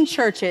between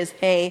churches,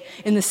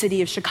 in the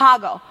city of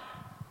Chicago?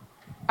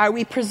 Are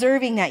we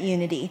preserving that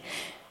unity?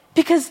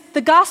 Because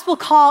the gospel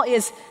call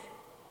is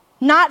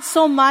not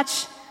so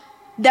much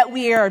that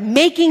we are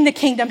making the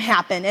kingdom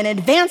happen and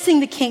advancing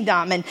the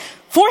kingdom and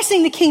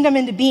forcing the kingdom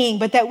into being,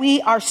 but that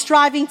we are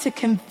striving to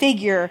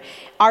configure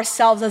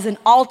ourselves as an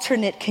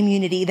alternate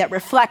community that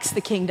reflects the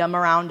kingdom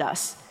around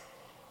us,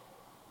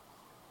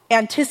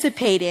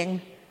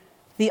 anticipating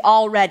the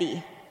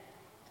already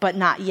but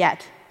not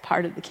yet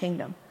part of the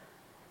kingdom.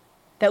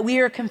 That we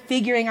are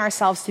configuring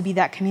ourselves to be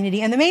that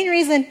community. And the main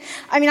reason,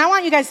 I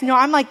want you guys to know,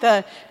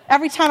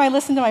 every time I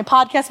listen to my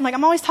podcast,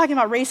 I'm always talking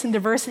about race and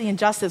diversity and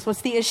justice.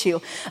 What's the issue?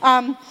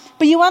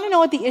 But you want to know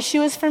what the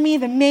issue is for me?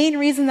 The main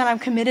reason that I'm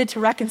committed to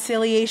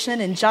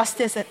reconciliation and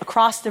justice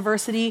across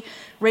diversity,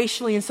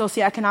 racially and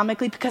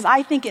socioeconomically, because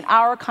I think in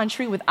our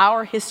country, with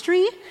our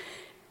history,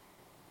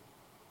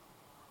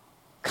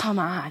 come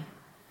on,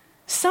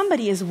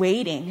 somebody is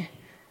waiting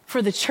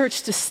for the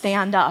church to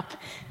stand up.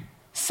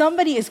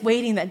 Somebody is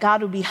waiting that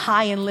God would be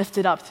high and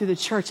lifted up through the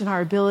church and our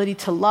ability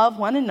to love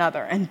one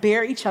another and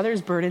bear each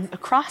other's burdens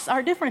across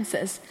our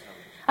differences.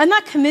 I'm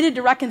not committed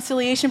to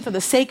reconciliation for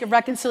the sake of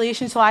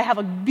reconciliation so I have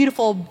a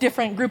beautiful,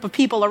 different group of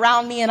people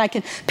around me and I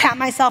can pat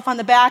myself on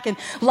the back and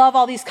love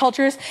all these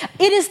cultures.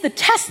 It is the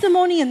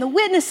testimony and the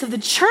witness of the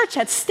church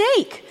at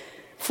stake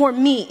for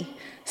me.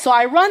 So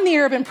I run the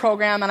urban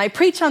program and I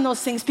preach on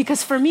those things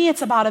because for me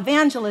it's about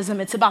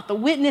evangelism. It's about the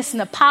witness and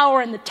the power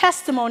and the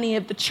testimony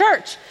of the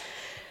church.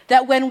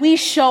 That when we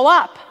show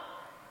up,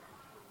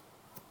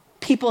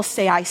 people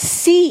say, I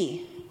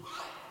see.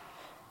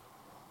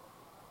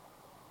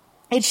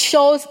 It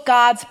shows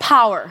God's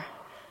power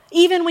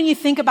Even when you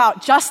think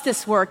about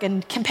justice work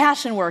and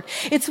compassion work,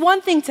 it's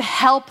one thing to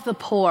help the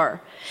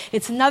poor.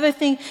 It's another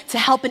thing to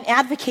help and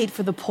advocate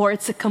for the poor.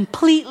 It's a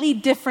completely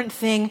different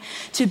thing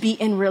to be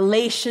in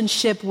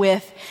relationship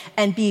with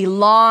and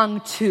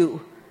belong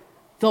to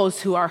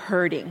those who are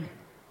hurting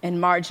and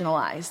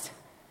marginalized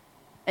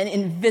and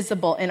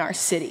invisible in our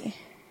city.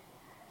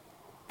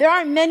 There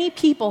aren't many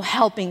people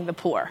helping the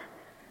poor.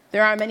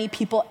 There aren't many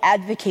people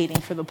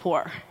advocating for the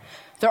poor.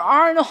 There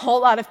aren't a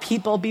whole lot of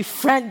people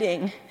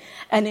befriending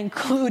and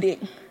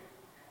including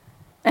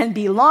and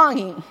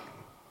belonging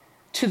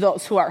to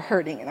those who are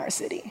hurting in our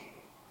city.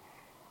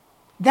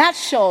 That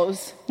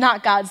shows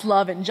not God's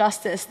love and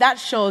justice. That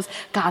shows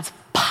God's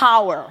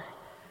power.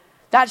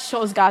 That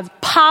shows God's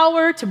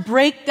power to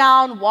break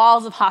down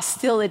walls of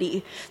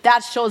hostility.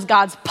 That shows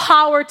God's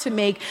power to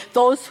make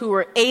those who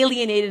were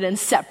alienated and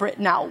separate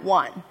now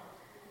one.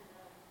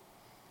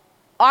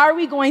 Are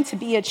we going to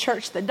be a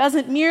church that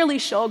doesn't merely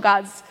show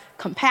God's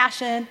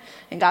compassion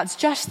and God's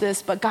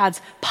justice, but God's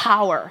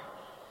power?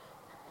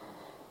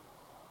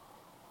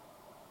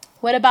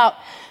 What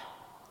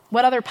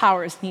other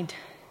powers need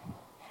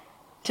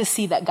to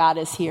see that God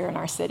is here in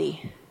our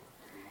city?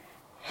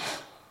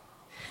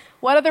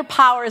 What other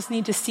powers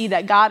need to see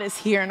that God is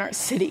here in our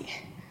city?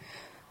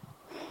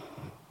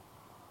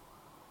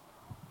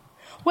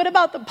 What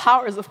about the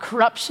powers of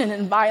corruption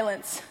and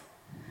violence?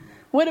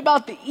 What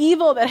about the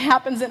evil that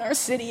happens in our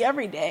city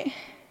every day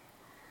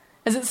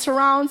as it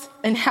surrounds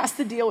and has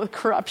to deal with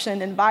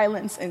corruption and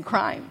violence and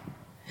crime?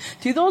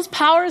 Do those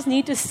powers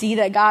need to see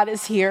that God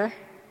is here?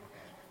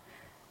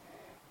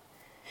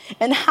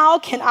 And how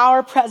can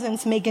our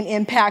presence make an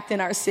impact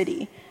in our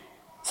city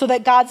so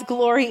that God's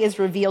glory is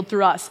revealed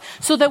through us?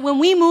 So that when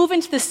we move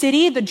into the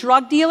city, the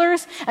drug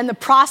dealers and the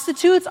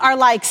prostitutes are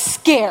like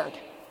scared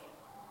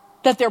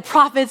that their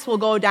profits will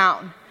go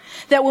down.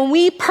 That when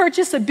we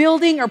purchase a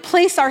building or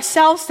place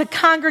ourselves to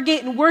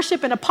congregate and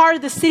worship in a part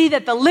of the city,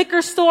 that the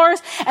liquor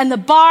stores and the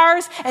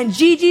bars and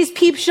Gigi's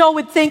Peep Show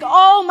would think,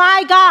 oh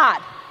my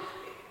God,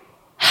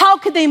 how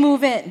could they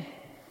move in?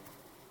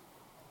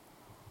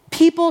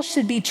 People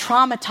should be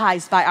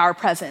traumatized by our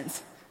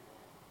presence.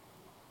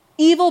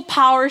 Evil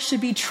powers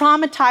should be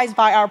traumatized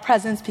by our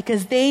presence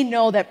because they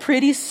know that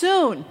pretty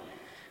soon,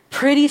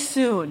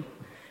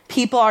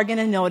 people are going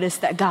to notice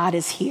that God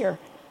is here.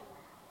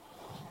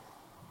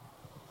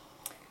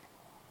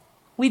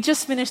 We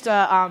just finished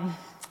a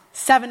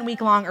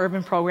 7-week-long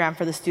urban program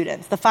for the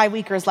students. The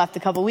 5-weekers left a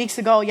couple weeks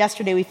ago.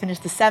 Yesterday we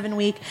finished the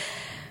 7-week.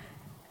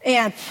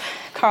 And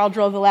Carl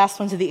drove the last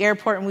one to the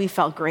airport and we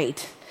felt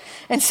great.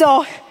 And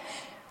so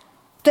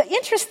the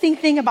interesting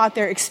thing about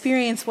their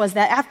experience was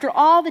that after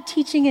all the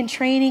teaching and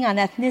training on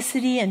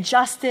ethnicity and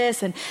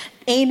justice and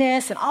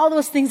Amos and all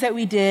those things that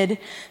we did,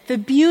 the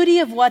beauty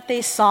of what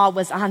they saw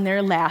was on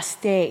their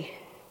last day.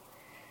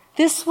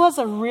 This was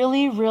a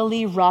really,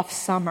 really rough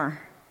summer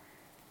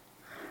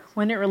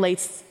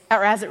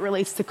as it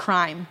relates to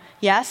crime.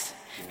 Yes?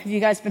 Have you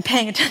guys been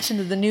paying attention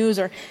to the news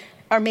or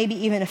maybe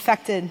even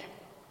affected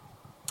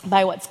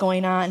by what's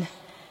going on?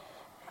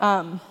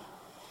 And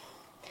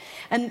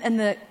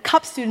the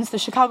CUP students, the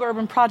Chicago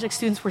Urban Project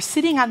students, were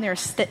sitting on their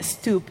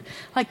stoop,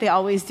 like they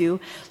always do,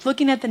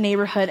 looking at the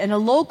neighborhood. And a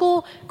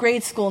local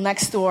grade school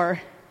next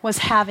door was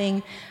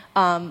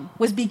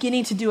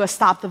beginning to do a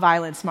Stop the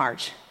Violence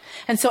march.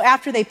 And so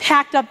after they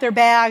packed up their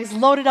bags,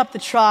 loaded up the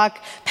truck,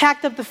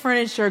 packed up the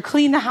furniture,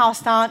 cleaned the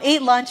house down,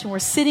 ate lunch, and were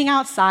sitting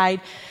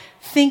outside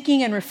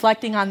thinking and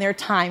reflecting on their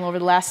time over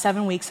the last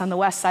 7 weeks on the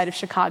west side of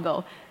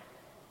Chicago,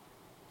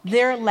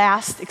 their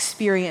last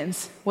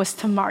experience was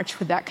to march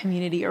with that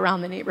community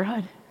around the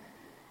neighborhood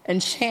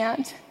and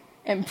chant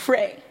and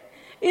pray.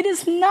 It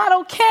is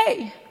not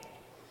okay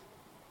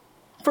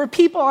for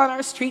people on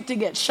our street to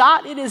get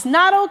shot. It is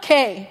not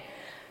okay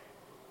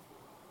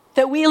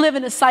that we live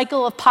in a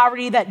cycle of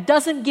poverty that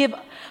doesn't give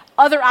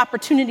other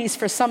opportunities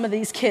for some of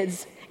these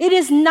kids. It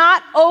is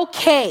not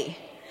okay.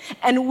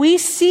 And we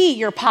see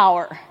your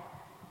power.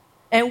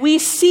 And we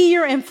see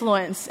your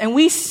influence, and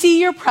we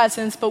see your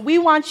presence, but we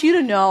want you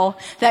to know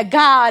that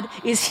God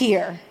is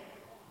here.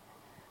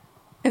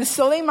 And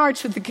so they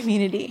marched with the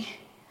community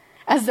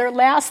as their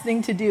last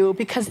thing to do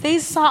because they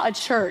saw a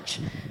church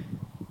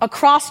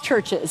across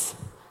churches,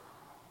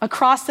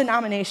 across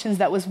denominations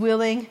that was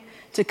willing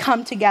to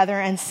come together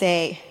and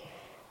say,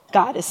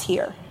 God is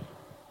here.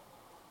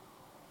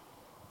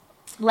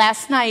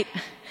 Last night,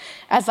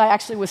 as I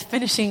actually was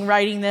finishing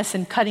writing this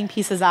and cutting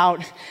pieces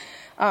out,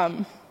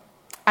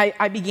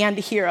 I began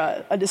to hear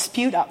a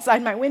dispute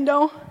outside my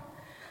window.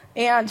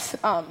 And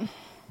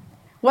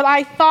what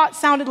I thought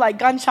sounded like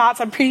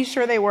gunshots, I'm pretty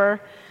sure they were.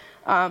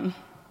 And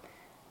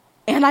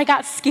I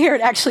got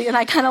scared, actually, and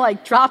I kind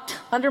of dropped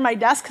under my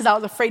desk because I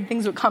was afraid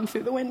things would come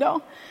through the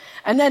window.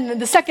 And then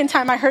the second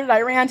time I heard it,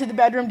 I ran to the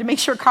bedroom to make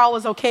sure Carl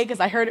was okay because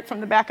I heard it from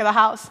the back of the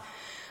house.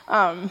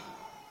 And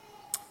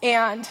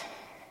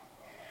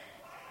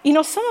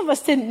some of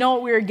us didn't know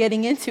what we were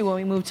getting into when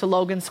we moved to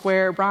Logan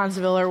Square, or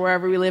Bronzeville, or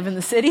wherever we live in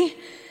the city.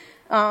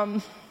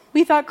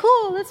 We thought,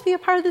 cool, let's be a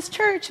part of this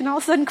church. And all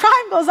of a sudden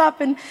crime goes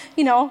up and,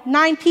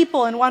 9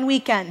 people in one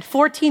weekend,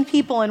 14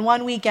 people in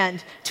one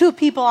weekend, 2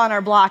 people on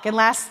our block. And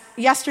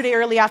yesterday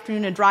early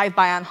afternoon, a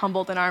drive-by on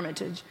Humboldt and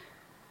Armitage.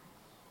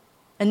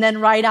 And then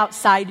right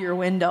outside your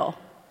window.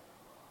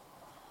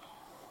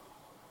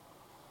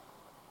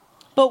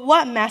 But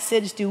what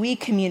message do we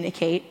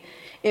communicate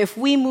if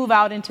we move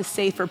out into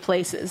safer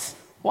places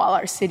while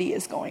our city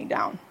is going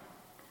down?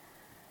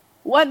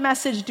 What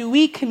message do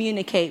we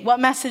communicate? What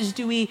message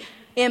do we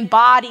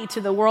embody to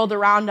the world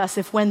around us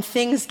if when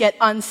things get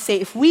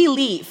unsafe, we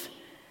leave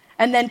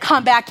and then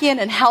come back in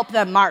and help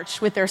them march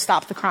with their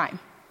Stop the Crime?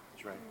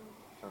 That's right.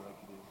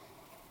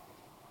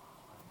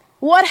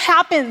 What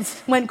happens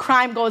when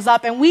crime goes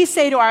up and we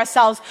say to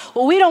ourselves,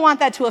 well, we don't want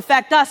that to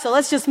affect us, so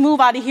let's just move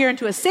out of here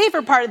into a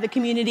safer part of the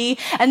community,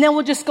 and then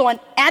we'll just go and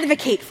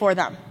advocate for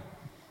them?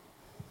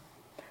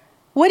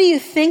 What do you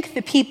think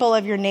the people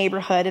of your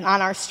neighborhood and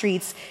on our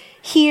streets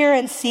hear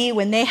and see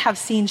when they have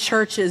seen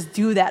churches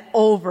do that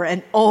over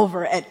and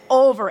over and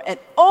over and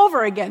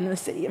over again in the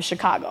city of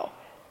Chicago?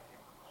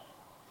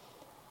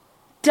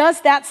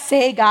 Does that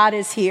say God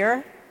is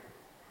here?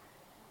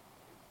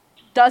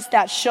 Does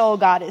that show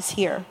God is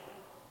here?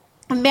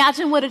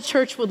 Imagine what a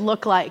church would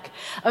look like.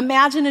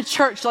 Imagine a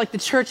church like the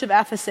Church of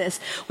Ephesus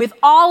with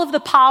all of the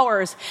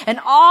powers and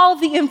all of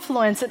the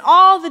influence and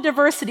all the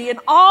diversity and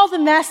all the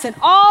mess and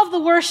all of the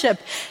worship.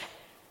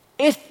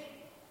 If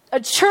a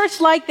church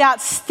like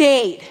that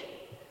stayed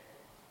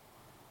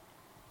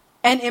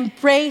and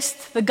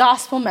embraced the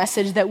gospel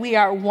message that we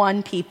are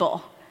one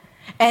people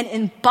and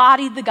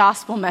embodied the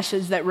gospel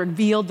message that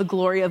revealed the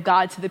glory of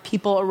God to the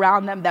people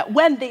around them, that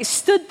when they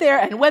stood there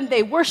and when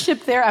they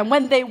worshiped there and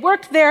when they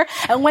worked there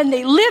and when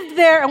they lived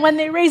there and when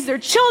they raised their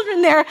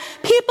children there,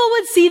 people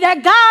would see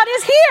that God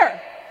is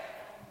here.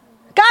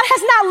 God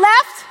has not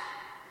left.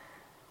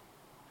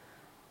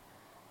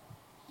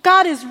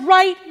 God is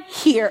right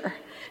here.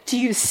 Do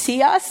you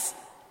see us?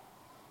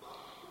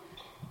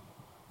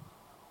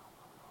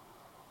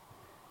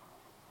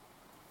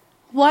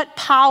 What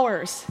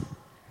powers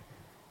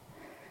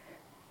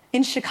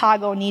in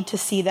Chicago need to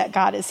see that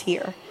God is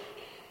here?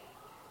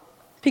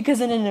 Because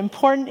in an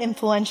important,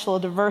 influential,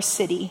 diverse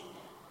city,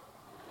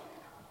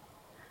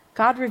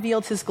 God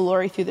revealed his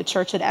glory through the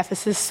church at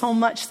Ephesus, so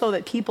much so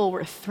that people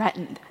were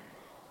threatened.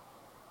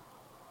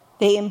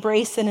 They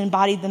embraced and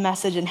embodied the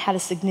message and had a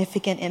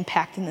significant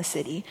impact in the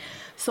city.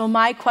 So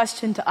my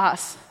question to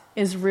us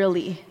is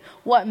really,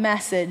 what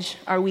message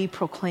are we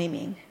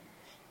proclaiming?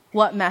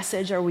 What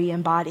message are we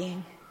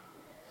embodying?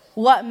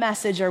 What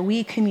message are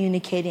we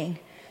communicating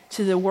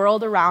to the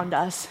world around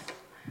us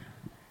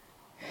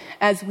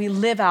as we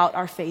live out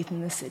our faith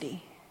in the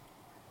city?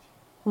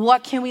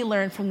 What can we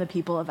learn from the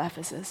people of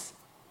Ephesus?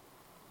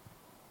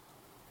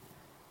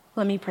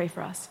 Let me pray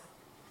for us.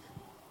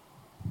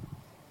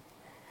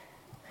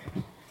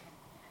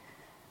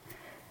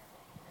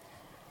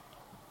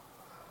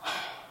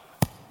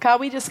 God,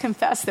 we just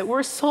confess that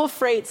we're so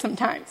afraid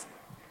sometimes.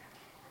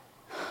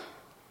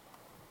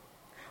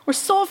 We're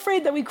so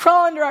afraid that we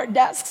crawl under our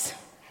desks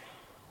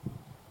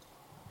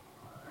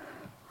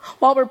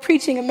while we're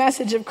preaching a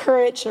message of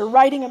courage or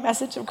writing a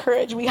message of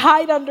courage. We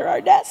hide under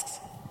our desks.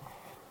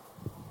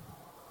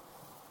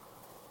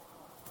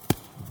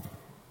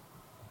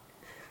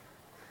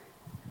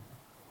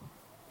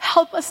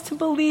 Help us to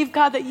believe,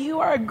 God, that you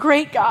are a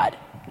great God,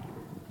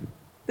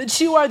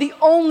 that you are the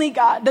only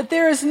God, that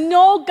there is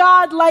no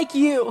God like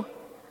you.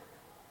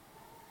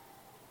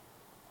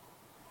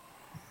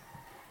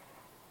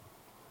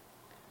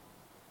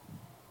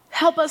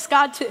 Help us,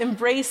 God, to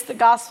embrace the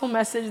gospel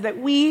message that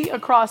we,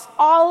 across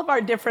all of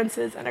our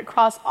differences and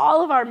across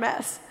all of our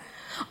mess,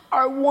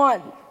 are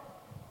one.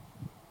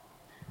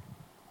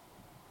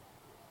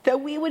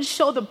 That we would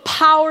show the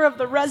power of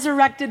the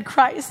resurrected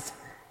Christ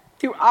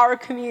through our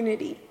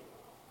community.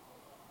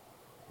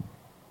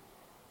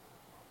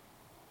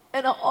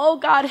 And oh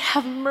God,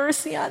 have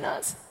mercy on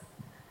us.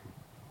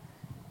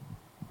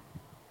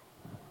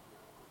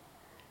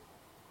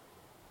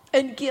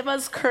 And give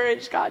us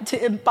courage, God,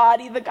 to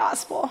embody the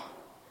gospel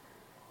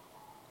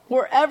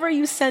wherever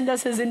you send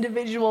us as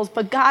individuals,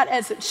 but God,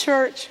 as a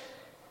church,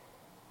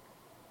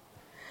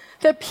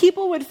 that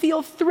people would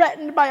feel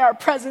threatened by our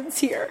presence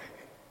here.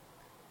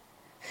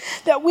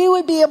 That we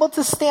would be able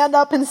to stand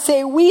up and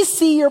say, we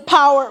see your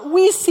power,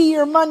 we see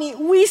your money,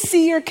 we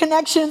see your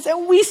connections,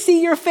 and we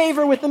see your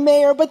favor with the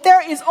mayor, but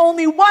there is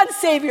only one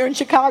Savior in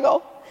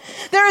Chicago.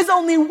 There is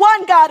only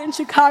one God in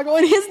Chicago,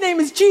 and his name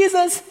is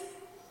Jesus.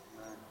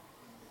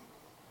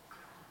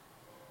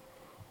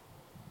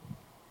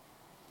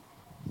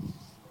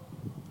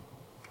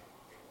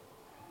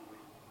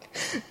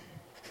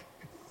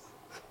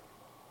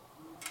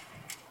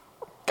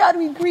 God,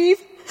 we grieve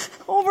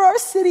over our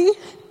city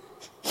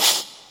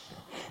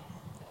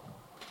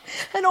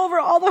and over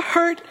all the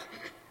hurt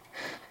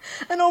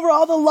and over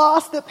all the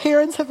loss that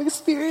parents have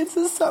experienced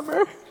this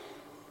summer,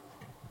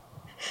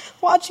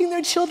 watching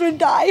their children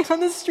die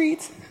on the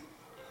streets.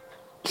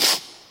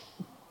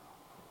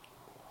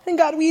 And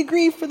God, we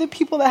grieve for the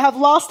people that have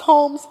lost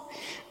homes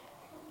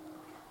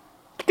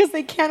because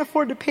they can't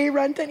afford to pay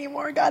rent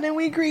anymore, God, and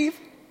we grieve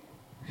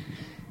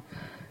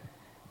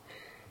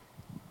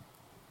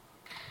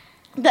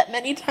that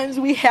many times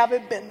we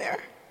haven't been there.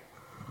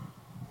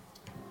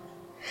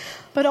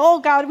 But oh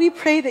God, we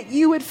pray that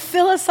you would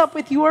fill us up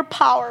with your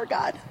power,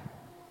 God.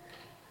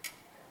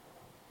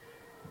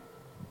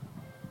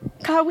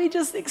 God, we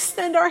just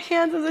extend our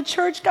hands as a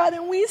church, God,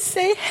 and we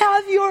say,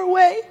 have your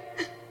way.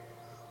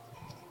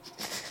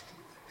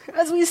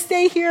 As we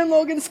stay here in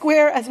Logan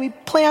Square, as we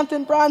plant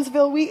in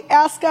Bronzeville, we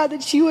ask, God,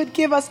 that you would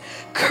give us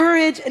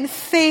courage and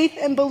faith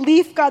and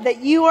belief, God, that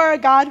you are a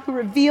God who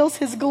reveals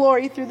his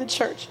glory through the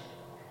church.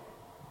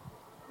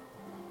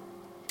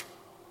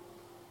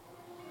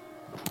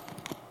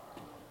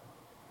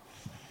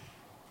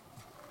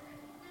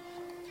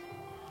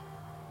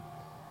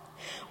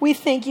 We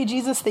thank you,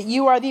 Jesus, that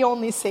you are the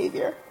only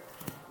Savior,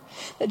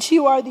 that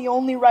you are the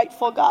only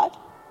rightful God.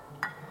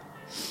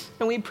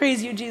 And we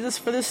praise you, Jesus,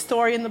 for this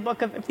story in the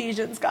book of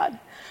Ephesians, God,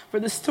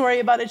 for the story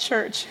about a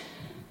church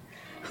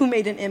who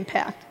made an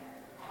impact.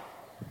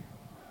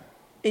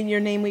 In your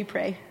name we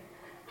pray.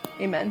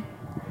 Amen.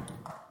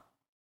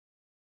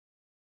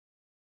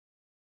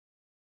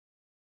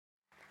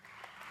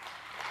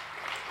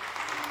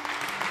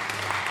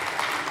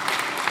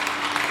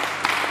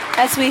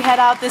 As we head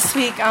out this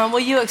week, will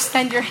you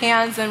extend your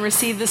hands and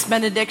receive this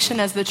benediction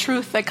as the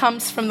truth that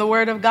comes from the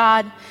Word of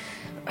God?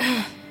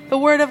 The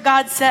Word of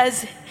God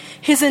says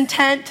his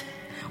intent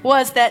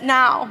was that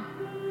now,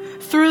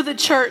 through the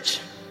church,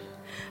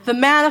 the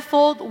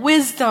manifold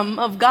wisdom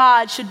of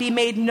God should be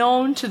made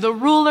known to the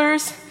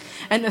rulers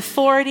and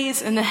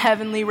authorities in the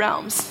heavenly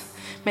realms.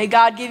 May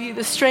God give you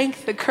the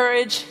strength, the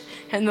courage,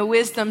 and the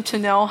wisdom to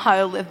know how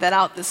to live that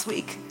out this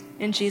week.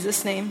 In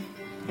Jesus' name,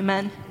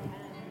 amen.